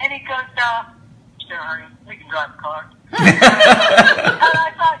 And he goes, sure, honey, we can drive the car. And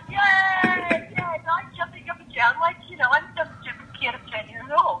I thought, yay! And I'm jumping up and down like, I'm some stupid kid of 10 years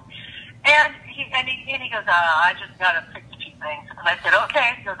old. And he goes, I just got to fix a few things. And I said,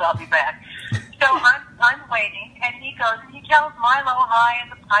 okay. He goes, I'll be back. So I'm waiting, and he goes, and he tells Milo hi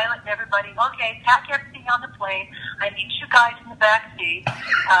and the pilot and everybody, okay, pack everything on the plane. I need you guys in the back seat.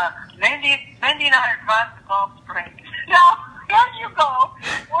 Mindy and I are driving to Palm Springs. Now, here you go.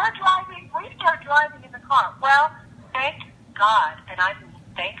 We're driving. We start driving in the car. Well, thank God, and I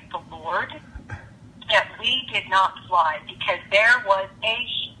thank the Lord that we did not fly because there was a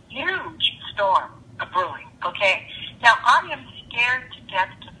huge storm brewing, okay? Now, I am scared to death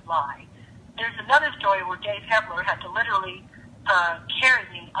to fly. There's another story where Dave Hebler had to literally carry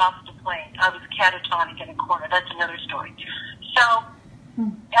me off the plane. I was catatonic in a corner. That's another story. So,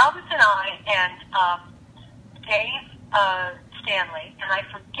 Elvis and I and Dave Stanley, and I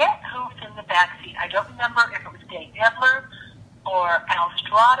forget who was in the backseat. I don't remember if it was Dave Hebler or Al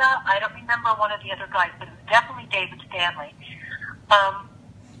Strada. I don't remember one of the other guys, but it was definitely David Stanley.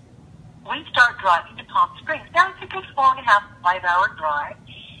 We start driving to Palm Springs. Now, it's a good 4.5, 5-hour drive.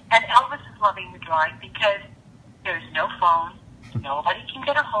 And Elvis is loving the drive because there's no phone. Nobody can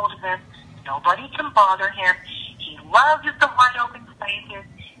get a hold of him. Nobody can bother him. He loves the wide open spaces.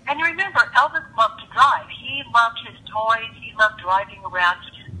 And you remember, Elvis loved to drive. He loved his toys. He loved driving around.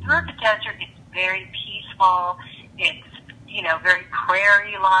 Through the desert, it's very peaceful. It's, very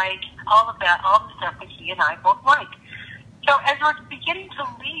prairie-like. All of that, all the stuff that he and I both like. So as we're beginning to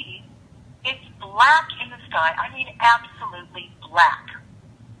leave, it's black in the sky. I mean, absolutely black.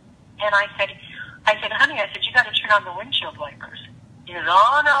 And I said, honey, you got to turn on the windshield wipers. He goes,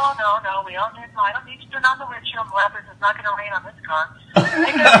 oh, no, I don't need to turn on the windshield wipers. It's not going to rain on this car. I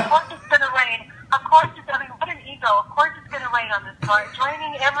said, of course it's going to rain. Of course what an ego. Of course it's going to rain on this car. It's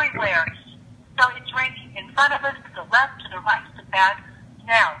raining everywhere. So it's raining in front of us, to the left, to the right, to the back.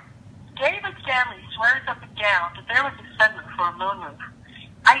 Now, David Stanley swears up and down that there was a sunroof or a moonroof.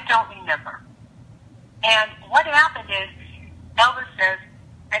 I don't remember. And what happened is, Elvis says,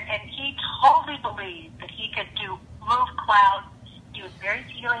 and he totally believed that he could move clouds. He was very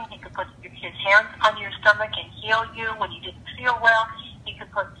healing. He could put his hands on your stomach and heal you when you didn't feel well. He could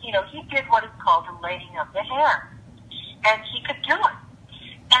put, he did what is called the laying of the hand. And he could do it.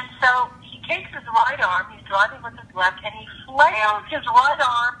 And so he takes his right arm, he's driving with his left, and he flails his right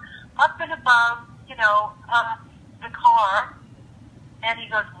arm up and above, the car. And he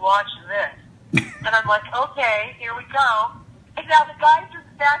goes, watch this. And I'm like, okay, here we go. And now the guy's in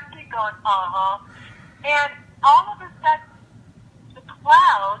the backseat going, and all of a sudden, the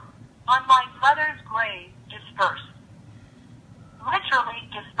clouds on my mother's grave dispersed. Literally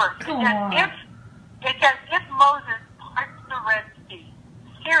dispersed. It's as if Moses parts the Red Sea.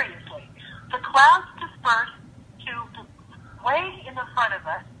 Seriously. The clouds dispersed to the way in the front of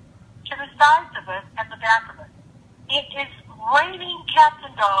us, to the sides of us, and the back of us. It is raining cats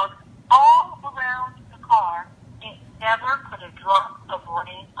and dogs all around the car. It never put a drop of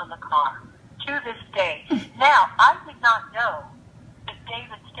rain on the car to this day. Now, I did not know that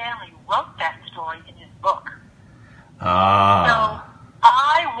David Stanley wrote that story in his book. So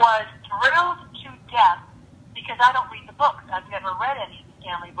I was thrilled to death because I don't read the books. I've never read any of the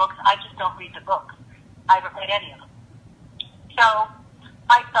Stanley books. I just don't read the books. I haven't read any of them. So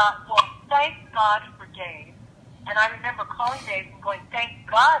I thought, well, thank God for Dave. And I remember calling Dave and going, thank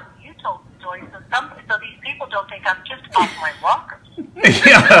God you told the story so these people don't think I'm just off my rocker.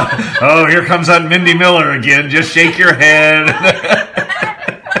 Yeah. Oh, here comes on Mindy Miller again. Just shake your head.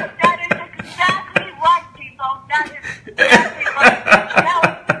 That is exactly right, people. That is exactly right. Now,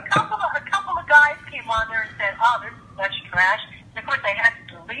 a couple of guys came on there and said, oh, this is such trash. And of course, I had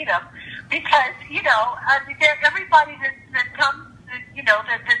to delete them because, everybody that comes,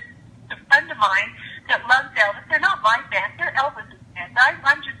 that's a friend of mine that loves Elvis, they're not my fans, they're Elvis's fans.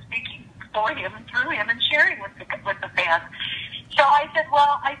 I'm just speaking for him and through him and sharing with the fans. So I said,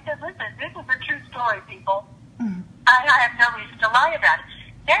 listen, this is a true story, people. I have no reason to lie about it.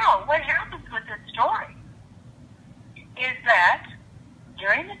 Now, what happens with this story is that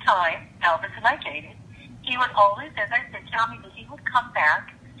during the time Elvis and I dated, he would always, as I said, tell me that he would come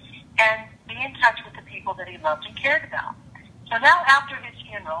back and be in touch with the people that he loved and cared about. So now after his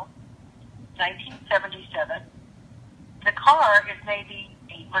funeral, 1977, the car is maybe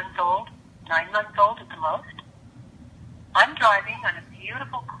 8 months old, 9 months old at the most. I'm driving on a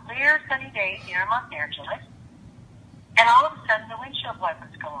beautiful, clear, sunny day here in Los Angeles, and all of a sudden the windshield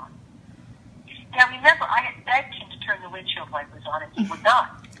wipers go on. Now remember, I had begged him to turn the windshield wipers on, and he would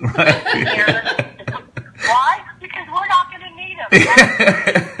not. Right. Why? Because we're not going to need them. Right?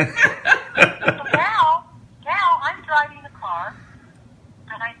 So now I'm driving the car,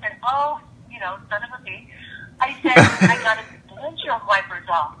 and I said, oh, son of a bitch. I said, I got to get the windshield wipers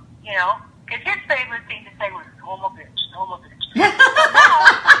off, because his favorite thing to say was, homo bitch, homo bitch. So now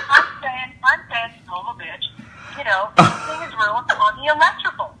I'm saying, homo bitch, this thing is ruined on the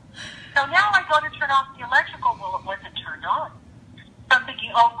electrical. So now I go to turn off the electrical. Well, it wasn't turned on. So I'm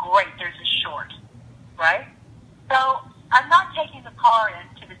thinking, oh, great, there's a short, right? So I'm not taking the car in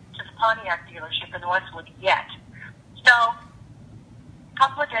to the Pontiac dealership in Westwood yet. So a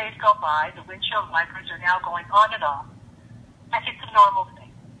couple of days go by, the windshield wipers are now going on and off, and it's a normal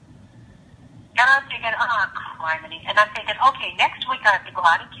thing. And I'm thinking, criminy. And I'm thinking, okay, next week I have to go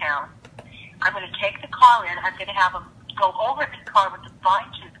out of town. I'm going to take the car in. I'm going to have them go over the car with the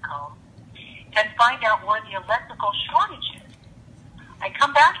fine-tooth comb and find out where the electrical shortage is. I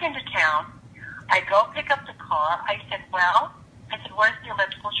come back into town. I go pick up the car. I said, where's the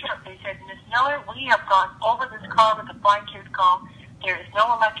electrical short? They said, Miss Miller, we have gone over this car with a fine-tooth comb. There is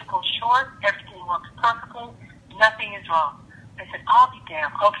no electrical short. Everything works perfectly. Nothing is wrong. I said, I'll be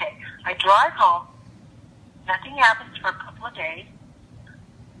damned. Okay. I drive home. Nothing happens for a couple of days.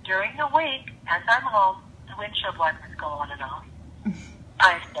 During the week, as I'm home, the windshield wipers go on and off.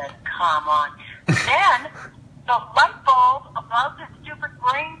 I said, come on. Then the light bulb above the stupid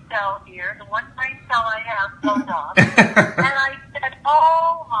brain cell here, the one brain cell I have, goes off. And I said,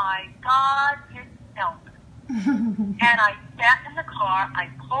 oh my God, it's Elvis. And I sat in the car. I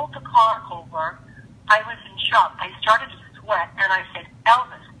pulled the car over. I was in shock. I started to sweat, and I said,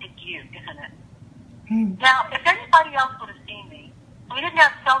 Elvis, it's you, isn't it? Now, if anybody else would have seen me, we didn't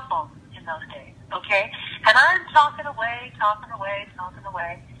have cell phones in those days, okay? And I'm talking away.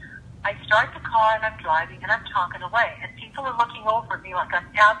 I start the car, and I'm driving, and I'm talking away. And people are looking over at me like I'm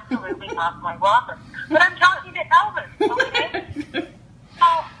absolutely off my rocker. But I'm talking to Elvis, okay? So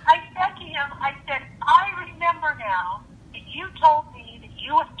I said to him, I remember now that you told me that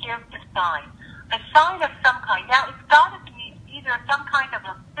you would give a sign of some kind. Now, it's got to be either some kind of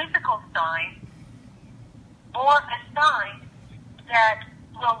a physical sign or a sign that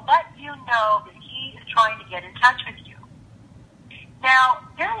will let you know that he is trying to get in touch with you. Now,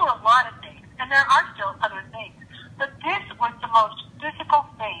 there were a lot of things, and there are still other things, but this was the most physical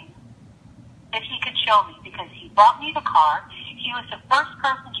thing that he could show me because he bought me the car. He was the first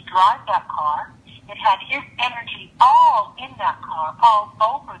person to drive that car. It had his energy all in that car, all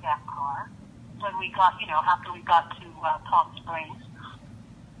over that car when we got, after we got to Palm Springs.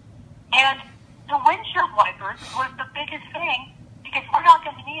 And the windshield wipers was the biggest thing because we're not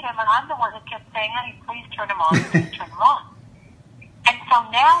going to need them, and I'm the one that kept saying, honey, please turn them on, please turn them on. And so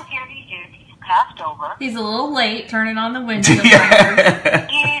now here he is. He's passed over. He's a little late turning on the windshield wipers.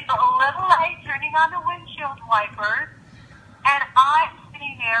 He's a little late turning on the windshield wipers. And I'm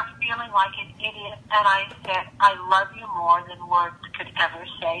sitting there feeling like an idiot. And I said, I love you more than words could ever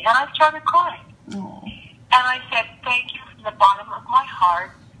say. And I started crying. Aww. And I said, thank you from the bottom of my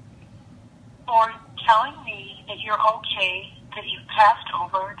heart for telling me that you're okay, that you've passed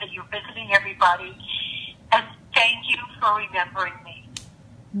over, that you're visiting everybody. And thank you for remembering me.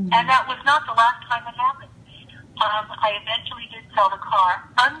 Mm-hmm. And that was not the last time it happened. I eventually did sell the car.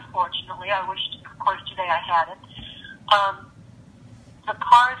 Unfortunately, I wish, of course, today I had it. The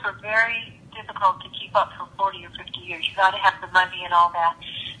cars were very difficult to keep up for 40 or 50 years. You got to have the money and all that.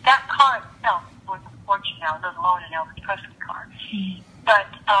 That car itself was a fortune now, let alone an Elvis Presley car. Mm-hmm. But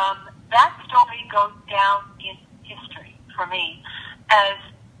that story goes down in history for me as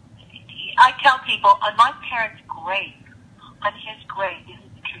I tell people on my parents' grave, on his grave, this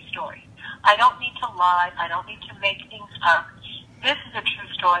is a true story. I don't need to lie. I don't need to make things up. This is a true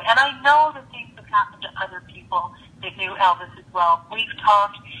story. And I know that things have happened to other people that knew Elvis as well. We've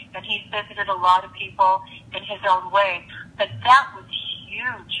talked, and he's visited a lot of people in his own way. But that was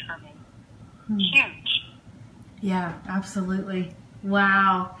huge for me. Huge. Yeah, absolutely.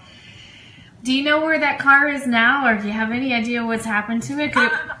 Wow. Do you know where that car is now, or do you have any idea what's happened to it? I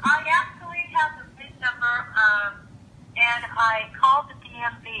actually have the VIN number, and I called the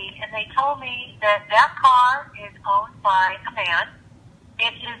DMV, and they told me that that car is owned by a man.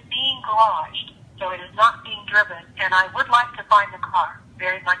 It is being garaged, so it is not being driven, and I would like to find the car,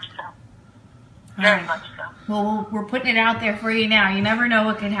 very much so. Very much so. Well, we're putting it out there for you now. You never know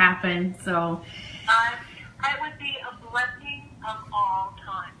what could happen, so. It would be a blessing of all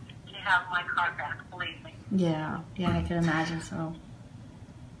time to have my car back, believe me. Yeah, I can imagine so.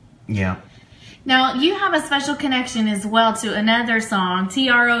 Yeah. Now, you have a special connection as well to another song,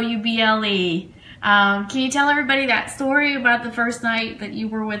 Trouble. Can you tell everybody that story about the first night that you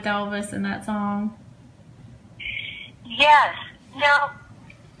were with Elvis and that song? Yes. Now,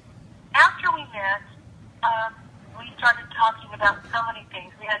 after we met, we started talking about so many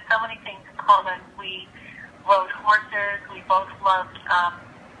things. We had so many things in common. We rode horses. We both loved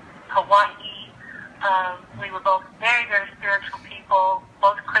Hawaii. We were both very, very spiritual people,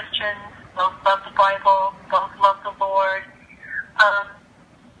 both Christians, both loved the Bible, both loved the Lord.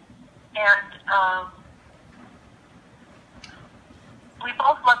 We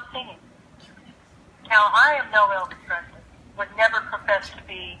both loved singing. Now, I am no Elvis Presley, would never profess to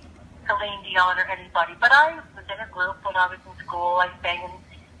be Celine Dion or anybody, but I was in a group when I was in school. I sang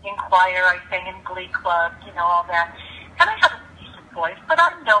in choir, I sang in glee clubs, all that. And I had a decent voice, but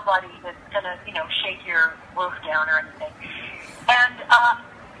I'm nobody that's going to, shake your roof down or anything. And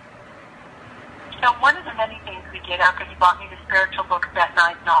so one of the many things we did after he bought me the spiritual books that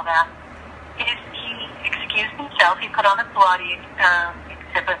night and all that is he excused himself. He put on a karate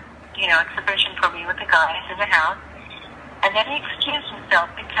exhibition for me with the guys in the house. And then he excused himself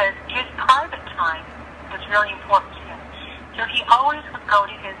because his private time was really important to him. So he always would go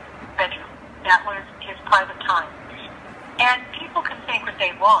to his bedroom. That was his private time. And people can think what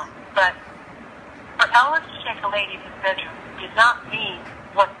they want, but for Elvis to take a lady to his bedroom did not mean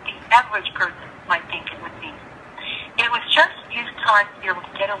what the average person might think it would mean. It was just his time to be able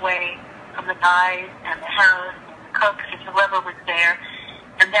to get away from the guys and the house and the cooks and whoever was there,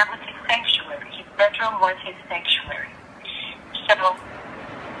 and that was his sanctuary. His bedroom was his sanctuary. So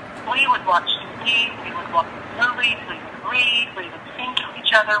we would watch TV, we would watch movies, we would read, we would sing to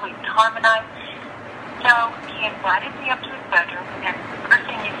each other, we would harmonize. So he invited me up to his bedroom, and the first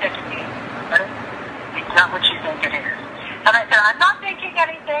thing he said to me was, "It's not what you think it is." And I said, "I'm not thinking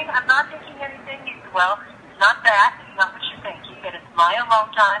anything, I'm not thinking anything." He said, "Well, it's not that, it's not what you think." He said, "It's my alone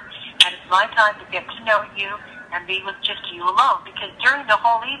time, and it's my time to get to know you and be with just you alone." Because during the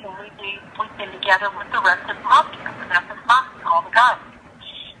whole evening, we've been together with the rest of the mafia, all the guys.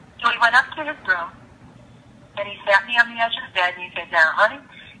 So he went up to his room, and he sat me on the edge of the bed, and he said, "Now, honey,"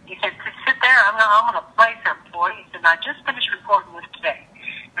 he said, "sit there, I'm going to play something for you." He said, "I just finished recording this today."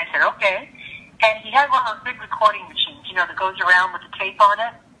 And I said, "Okay." And he had one of those big recording machines, that goes around with the tape on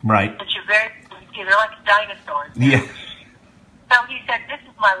it. Right. That they're like dinosaurs. Yeah. So he said, "This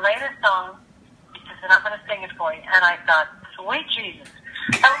is my latest song." He says, "And I'm going to sing it for you." And I thought, sweet Jesus.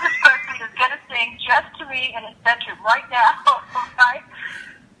 Elvis Presley is going to sing just to me in his bedroom right now, right?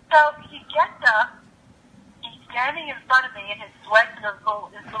 So he gets up, he's standing in front of me in his sweats and his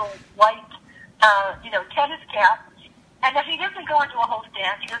little white, tennis cap. And then he doesn't go into a whole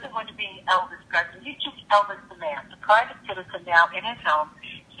dance. He doesn't go into being Elvis Presley. He's just Elvis the man, the private citizen now in his home,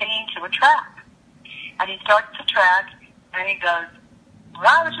 singing to a track. And he starts the track, and he goes, "Well,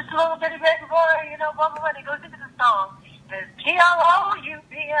 I was just a little bitty baby boy, blah, blah, blah." And he goes into the song. It's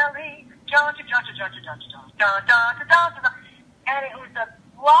T-L-O-U-B-L-E, John, John, John, John, John, John, John, John, John, John. And it was a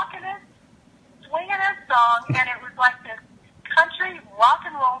rockin'est, swinging'est song, and it was like this country rock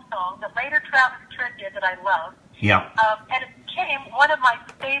and roll song that later Travis Tritt did that I love. Yeah. And it became one of my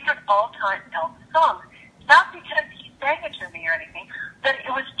favorite all-time Elvis songs. Not because he sang it to me or anything, but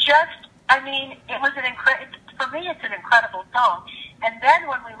it was just, it was for me, it's an incredible song. And then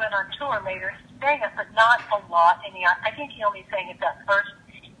when we went on tour later, he sang it, but not a lot. And I think he only sang it that first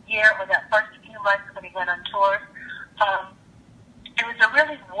year or that first few months when he went on tour. It was a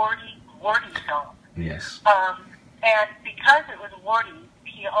really wordy song. Yes. And because it was wordy,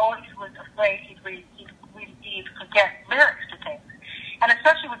 he always was afraid he'd forget lyrics to things. And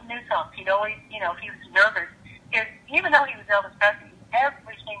especially with new songs, he'd always, if he was nervous, even though he was Elvis Presley,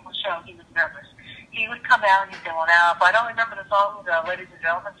 every single show he was nervous. He would come out and he'd say, "Well, now, if I don't remember the song, ladies and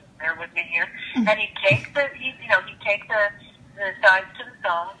gentlemen, just bear with me here." And he'd take the sides to the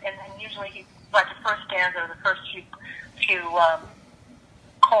songs, and then usually he'd, like the first stanza or the first few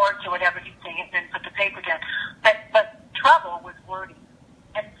chords or whatever, he'd sing it and then put the paper down. But Trouble was wordy.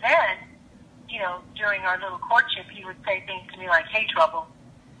 And then, during our little courtship, he would say things to me like, "Hey, Trouble,"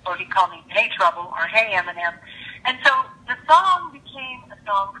 or he'd call me "Hey, Trouble," or "Hey, Eminem." And so the song became a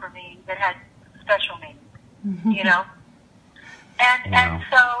song for me that had special meaning, And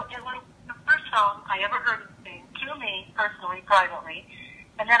so it was the first song I ever heard him sing to me personally, privately.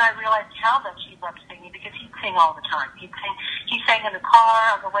 And then I realized how much he loved singing because he'd sing all the time. He sang in the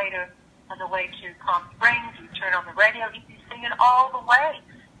car on the way to Palm Springs. He'd turn on the radio. He'd be singing all the way.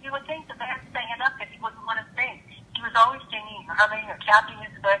 You would think the man sang enough that he wouldn't want to sing. He was always singing or humming or tapping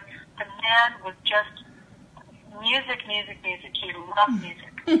his foot. The man was just music. He loved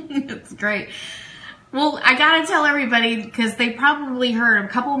music. That's great. Well, I gotta tell everybody, because they probably heard a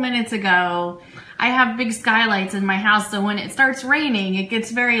couple minutes ago, I have big skylights in my house, so when it starts raining, it gets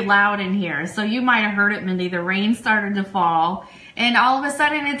very loud in here. So you might have heard it, Mindy. The rain started to fall, and all of a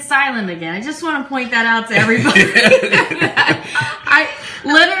sudden it's silent again. I just want to point that out to everybody. I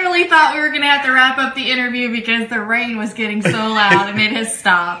literally thought we were going to have to wrap up the interview because the rain was getting so loud, and it has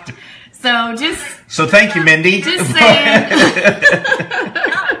stopped. So thank you, Mindy. Just saying. No,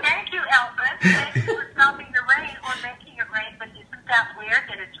 thank you, Elvis. Thank you for stopping the rain or making it rain. But isn't that weird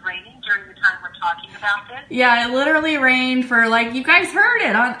that it's raining during the time we're talking about this? Yeah, it literally rained for you guys heard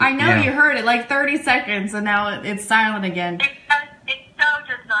it. I know you heard it, 30 seconds, and now it's silent again. It so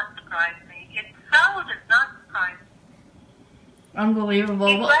does not surprise me. It so does not surprise me. Unbelievable.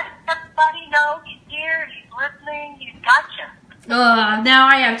 He's letting everybody know he's here, he's listening, he's gotcha. Now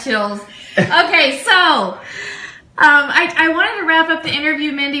I have chills. Okay, so I wanted to wrap up the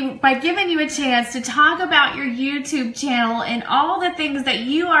interview, Mindy, by giving you a chance to talk about your YouTube channel and all the things that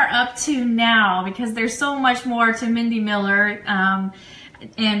you are up to now, because there's so much more to Mindy Miller,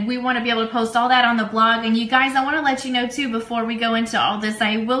 and we want to be able to post all that on the blog. And you guys, I want to let you know too, before we go into all this,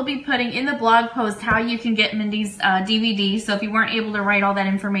 I will be putting in the blog post how you can get Mindy's DVD. So if you weren't able to write all that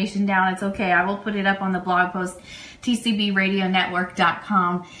information down, it's okay. I will put it up on the blog post,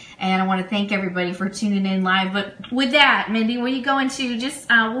 tcbradionetwork.com. And I want to thank everybody for tuning in live. But with that, Mindy, will you go into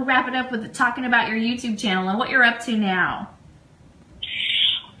we'll wrap it up with talking about your YouTube channel and what you're up to now.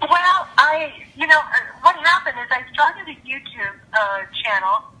 Well, what happened is I started a YouTube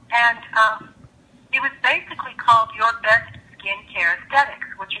channel, and it was basically called Your Best Skincare Aesthetics,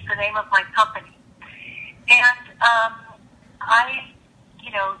 which is the name of my company. And I, do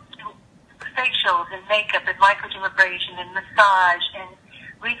facials and makeup and microdermabrasion and massage and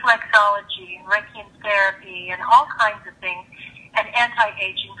reflexology and Reiki and therapy and all kinds of things, and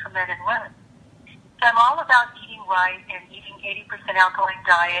anti-aging for men and women. So I'm all about eating right and eating 80% alkaline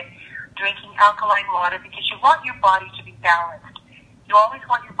diet, drinking alkaline water, because you want your body to be balanced. You always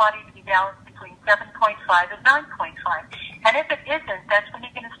want your body to be balanced between 7.5 and 9.5. And if it isn't, that's when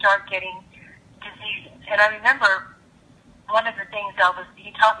you're going to start getting diseases. And I remember one of the things Elvis, he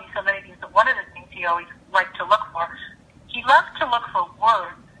taught me so many things, but one of the things he always liked to look for, he loved to look for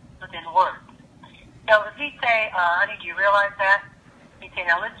words within words. So if he'd say, honey, do you realize that? He'd say,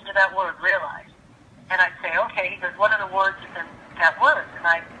 now listen to that word, realize. And I'd say, okay. He goes, what are the words in that word? And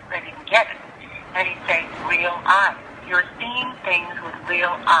I didn't get it. And he'd say, real eyes. You're seeing things with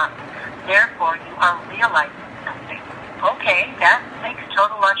real eyes. Therefore, you are realizing something. Okay, that makes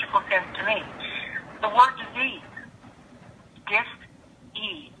total logical sense to me. The word disease.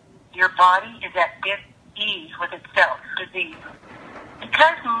 Dis-ease. Your body is at dis-ease with itself. Disease.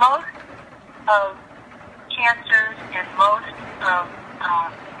 Because most of cancers and most of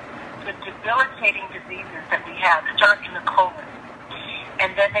the debilitating diseases that we have start in the colon,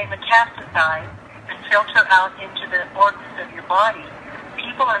 and then they metastasize and filter out into the organs of your body.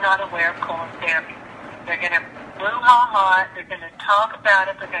 People are not aware of colon therapy. They're going to boo-ha-ha, they're going to talk about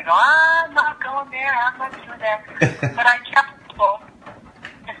it, they're going to go, I'm not going there, I'm not doing that. But I tell people,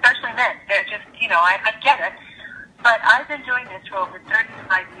 especially men, they're just, I get it, but I've been doing this for over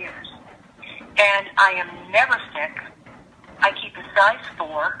 35 years, and I am never sick. I keep a size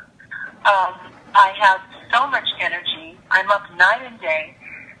 4. I have so much energy. I'm up night and day.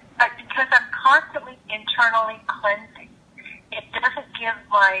 But because I'm constantly internally cleansing, it doesn't give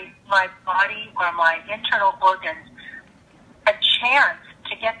my body or my internal organs a chance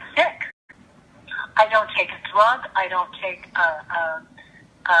to get sick. I don't take a drug. I don't take an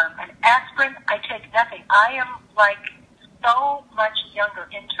aspirin. I take nothing. I am so much younger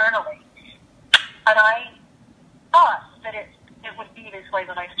internally. And I thought that it would be this way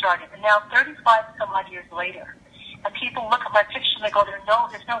when I started. And now 35 some odd years later, and people look at my picture and they go, there's no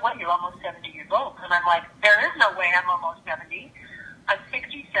way you're almost 70 years old. And I'm like, there is no way I'm almost 70. I'm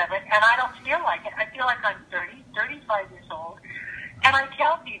 67, and I don't feel like it. I feel like I'm 30, 35 years old. And I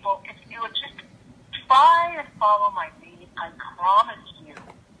tell people, if you would just try and follow my lead, I promise you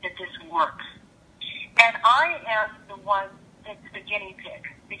that this works. And I am the one that's the guinea pig,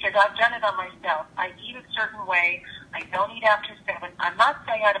 because I've done it on myself. I eat a certain way. I don't eat after 7. I'm not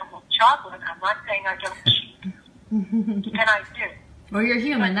saying I don't eat chocolate. I'm not saying I don't cheat. And I do. Well, you're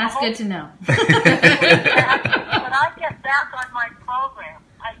human. That's good to know. But I get back on my program.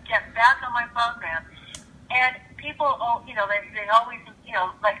 And people, they always,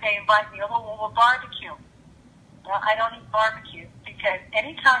 they invite me, we'll barbecue. Well, I don't eat barbecue, because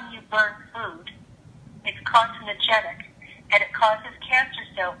anytime you burn food, it's carcinogenic, and it causes cancer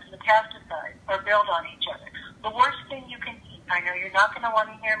cells to metastasize or build on each other. The worst thing you can eat, I know you're not going to want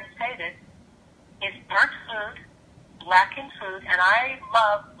to hear me say this, is burnt food, blackened food, and I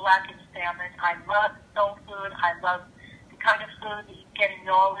love blackened steak. salmon. I love soul food. I love the kind of food that you get in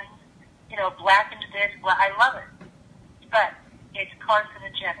New Orleans. You know, blackened fish. Well, I love it. But it's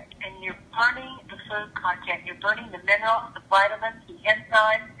carcinogenic. And you're burning the food content. You're burning the minerals, the vitamins, the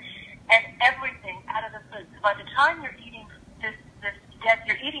enzymes, and everything out of the food. So by the time you're eating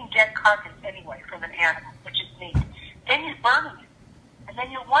you're eating dead carcass anyway from an animal, which is meat. Then you're burning it. And then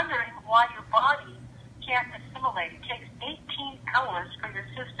you're wondering why your body can't assimilate. It takes 18 hours for your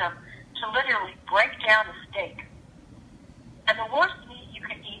system to literally break down a steak. And the worst meat you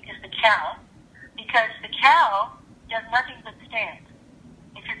can eat is the cow, because the cow does nothing but stand.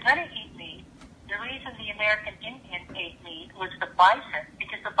 If you're going to eat meat, the reason the American Indian ate meat was the bison,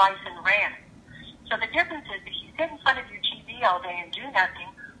 because the bison ran. So the difference is, if you sit in front of your TV all day and do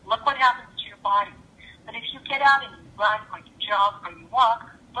nothing, look what happens to your body. But if you get out and you run or you jog or you walk,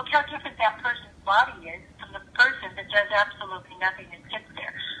 look how different that person's body is from the person that does absolutely nothing and sits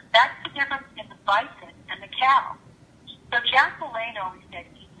there. That's the difference in the bison and the cow. So Jack LaLanne always said,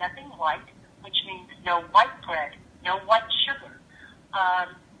 eat nothing white, which means no white bread, no white sugar.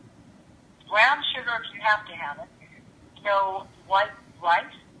 Brown sugar if you have to have it. No white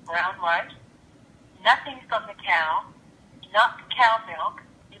rice, brown rice. Nothing from the cow, not cow milk.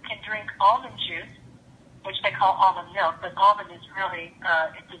 You can drink almond juice, which they call almond milk, but almond is really,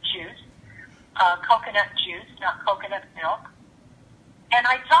 it's a juice. Coconut juice, not coconut milk. And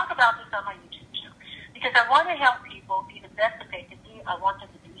I talk about this on my YouTube show because I want to help people be the best that they can be. I want them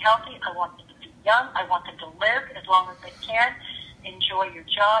to be healthy. I want them to be young. I want them to live as long as they can. Enjoy your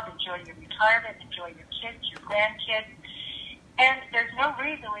job. Enjoy your retirement. Enjoy your kids, your grandkids. And there's no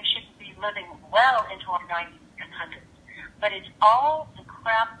reason we shouldn't be living well into our 90s and 100s. But it's all the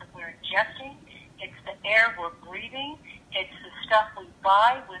crap that we're ingesting. It's the air we're breathing. It's the stuff we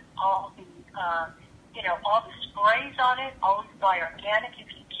buy with all the, all the sprays on it. Always buy organic if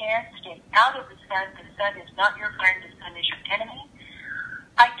you can. Stay out of the sun. The sun is not your friend. The sun is your enemy.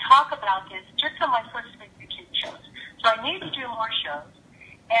 I talk about this just on my first three YouTube shows. So I need to do more shows.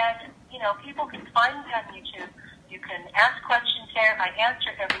 And, people can find me on YouTube. You can ask questions there. I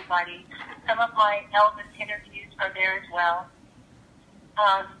answer everybody. Some of my Elvis interviews are there as well.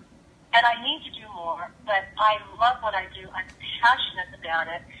 And I need to do more, but I love what I do. I'm passionate about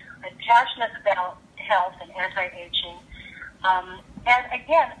it. I'm passionate about health and anti-aging. And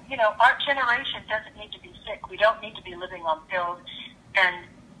again, our generation doesn't need to be sick. We don't need to be living on pills and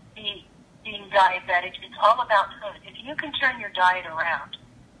being diabetic. It's all about food. If you can turn your diet around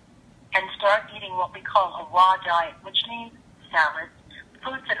and start eating what we call a raw diet, which means salads,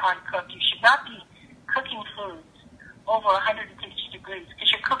 foods that aren't cooked. You should not be cooking foods over 160 degrees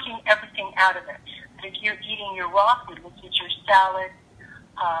because you're cooking everything out of it. But if you're eating your raw food, which is your salad,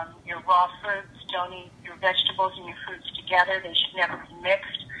 your raw fruits, don't eat your vegetables and your fruits together. They should never be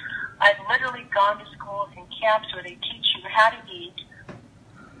mixed. I've literally gone to schools and camps where they teach you how to eat,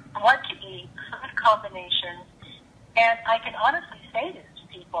 what to eat, food combinations, and I can honestly say this to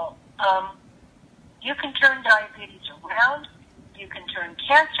people. You can turn diabetes around. You can turn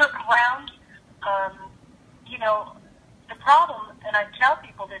cancer around. The problem, and I tell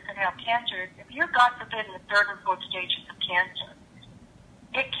people this that have cancer, if you're, God forbid, in the third or fourth stages of cancer,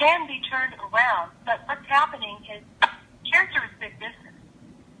 it can be turned around. But what's happening is cancer is big business,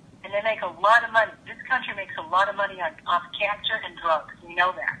 and they make a lot of money. This country makes a lot of money off cancer and drugs. We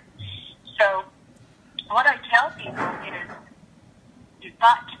know that. So what I tell people is, you've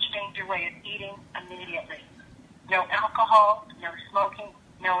got to change your way of eating immediately. No alcohol, no smoking,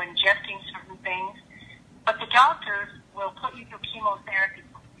 no ingesting certain things. But the doctors will put you through chemotherapy.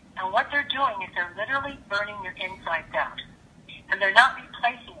 And what they're doing is they're literally burning your insides out. And they're not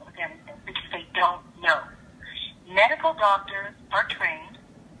replacing it with anything because they don't know. Medical doctors are trained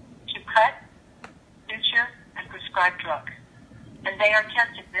to cut, suture, and prescribe drugs. And they are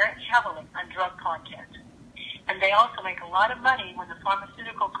tested very heavily on drug content. And they also make a lot of money when the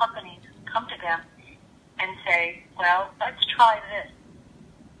pharmaceutical companies come to them and say, well, let's try this.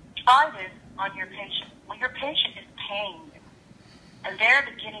 Try this on your patient. Well, your patient is paying you. And they're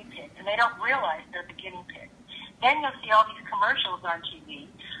the guinea pig. And they don't realize they're the guinea pig. Then you'll see all these commercials on TV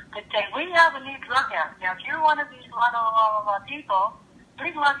that say, we have a new drug out. Now, if you're one of these people,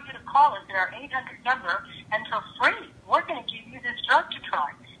 we'd love you to call us at our 800 number, and for free, we're going to give you this drug to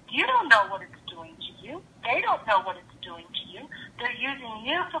try. You don't know what it's doing to you. They don't know what it's doing to you. They're using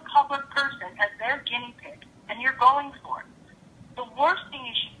you, the public person, as their guinea pig, and you're going for it. The worst thing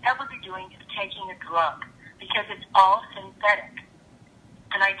you should ever be doing is taking a drug, because it's all synthetic.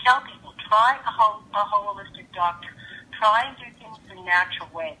 And I tell people, try a holistic doctor. Try and do things the natural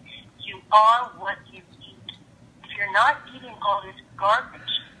way. You are what you eat. If you're not eating all this garbage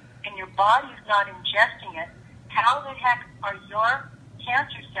in your body's not ingesting it, how the heck are your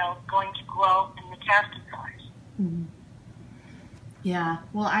cancer cells going to grow and metastasize? Mm-hmm. Yeah,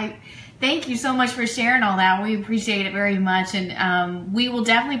 well, I thank you so much for sharing all that. We appreciate it very much, and we will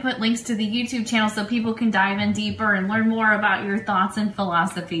definitely put links to the YouTube channel so people can dive in deeper and learn more about your thoughts and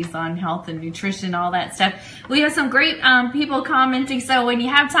philosophies on health and nutrition, all that stuff. We have some great people commenting, so when you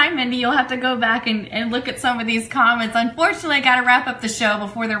have time, Mindy, you'll have to go back and look at some of these comments. Unfortunately, I got to wrap up the show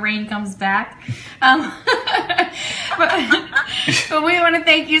before the rain comes back. But we want to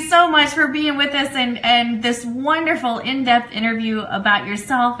thank you so much for being with us and this wonderful in-depth interview about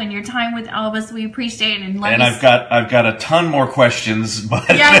yourself and your time with Elvis. We appreciate it. And I've got a ton more questions, but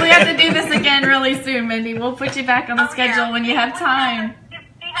yeah, we have to do this again really soon, Mindy. We'll put you back on the schedule when you have time. We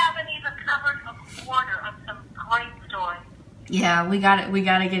haven't even covered a quarter of some great stories. Yeah, we got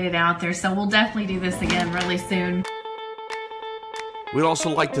to get it out there. So we'll definitely do this again really soon. We'd also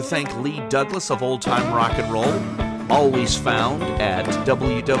like to thank Lee Douglas of Old Time Rock and Roll, always found at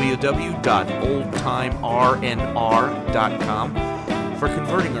www.oldtimernr.com, for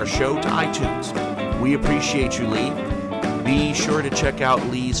converting our show to iTunes. We appreciate you, Lee. Be sure to check out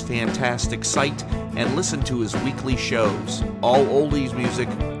Lee's fantastic site and listen to his weekly shows, all oldies music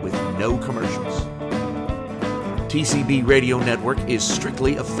with no commercials. TCB Radio Network is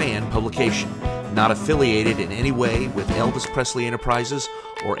strictly a fan publication, not affiliated in any way with Elvis Presley Enterprises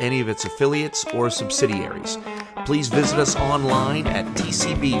or any of its affiliates or subsidiaries. Please visit us online at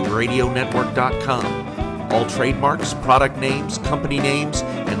tcbradionetwork.com. All trademarks, product names, company names,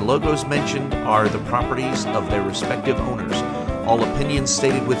 and logos mentioned are the properties of their respective owners. All opinions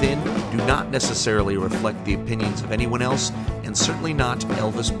stated within do not necessarily reflect the opinions of anyone else, and certainly not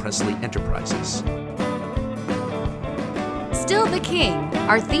Elvis Presley Enterprises. Still the King,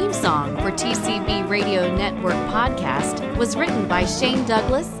 our theme song for TCB Radio Network podcast, was written by Shane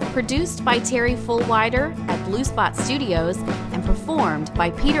Douglas, produced by Terry Fullwider at Blue Spot Studios, and performed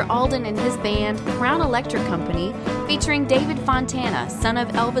by Peter Alden and his band Crown Electric Company, featuring David Fontana, son of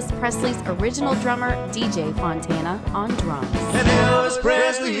Elvis Presley's original drummer DJ Fontana, on drums. And Elvis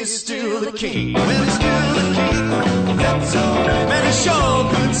Presley is still the king. Well, he's still the king. That's alright. Man, he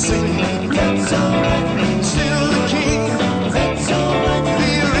sure could sing. That's alright. Still the king.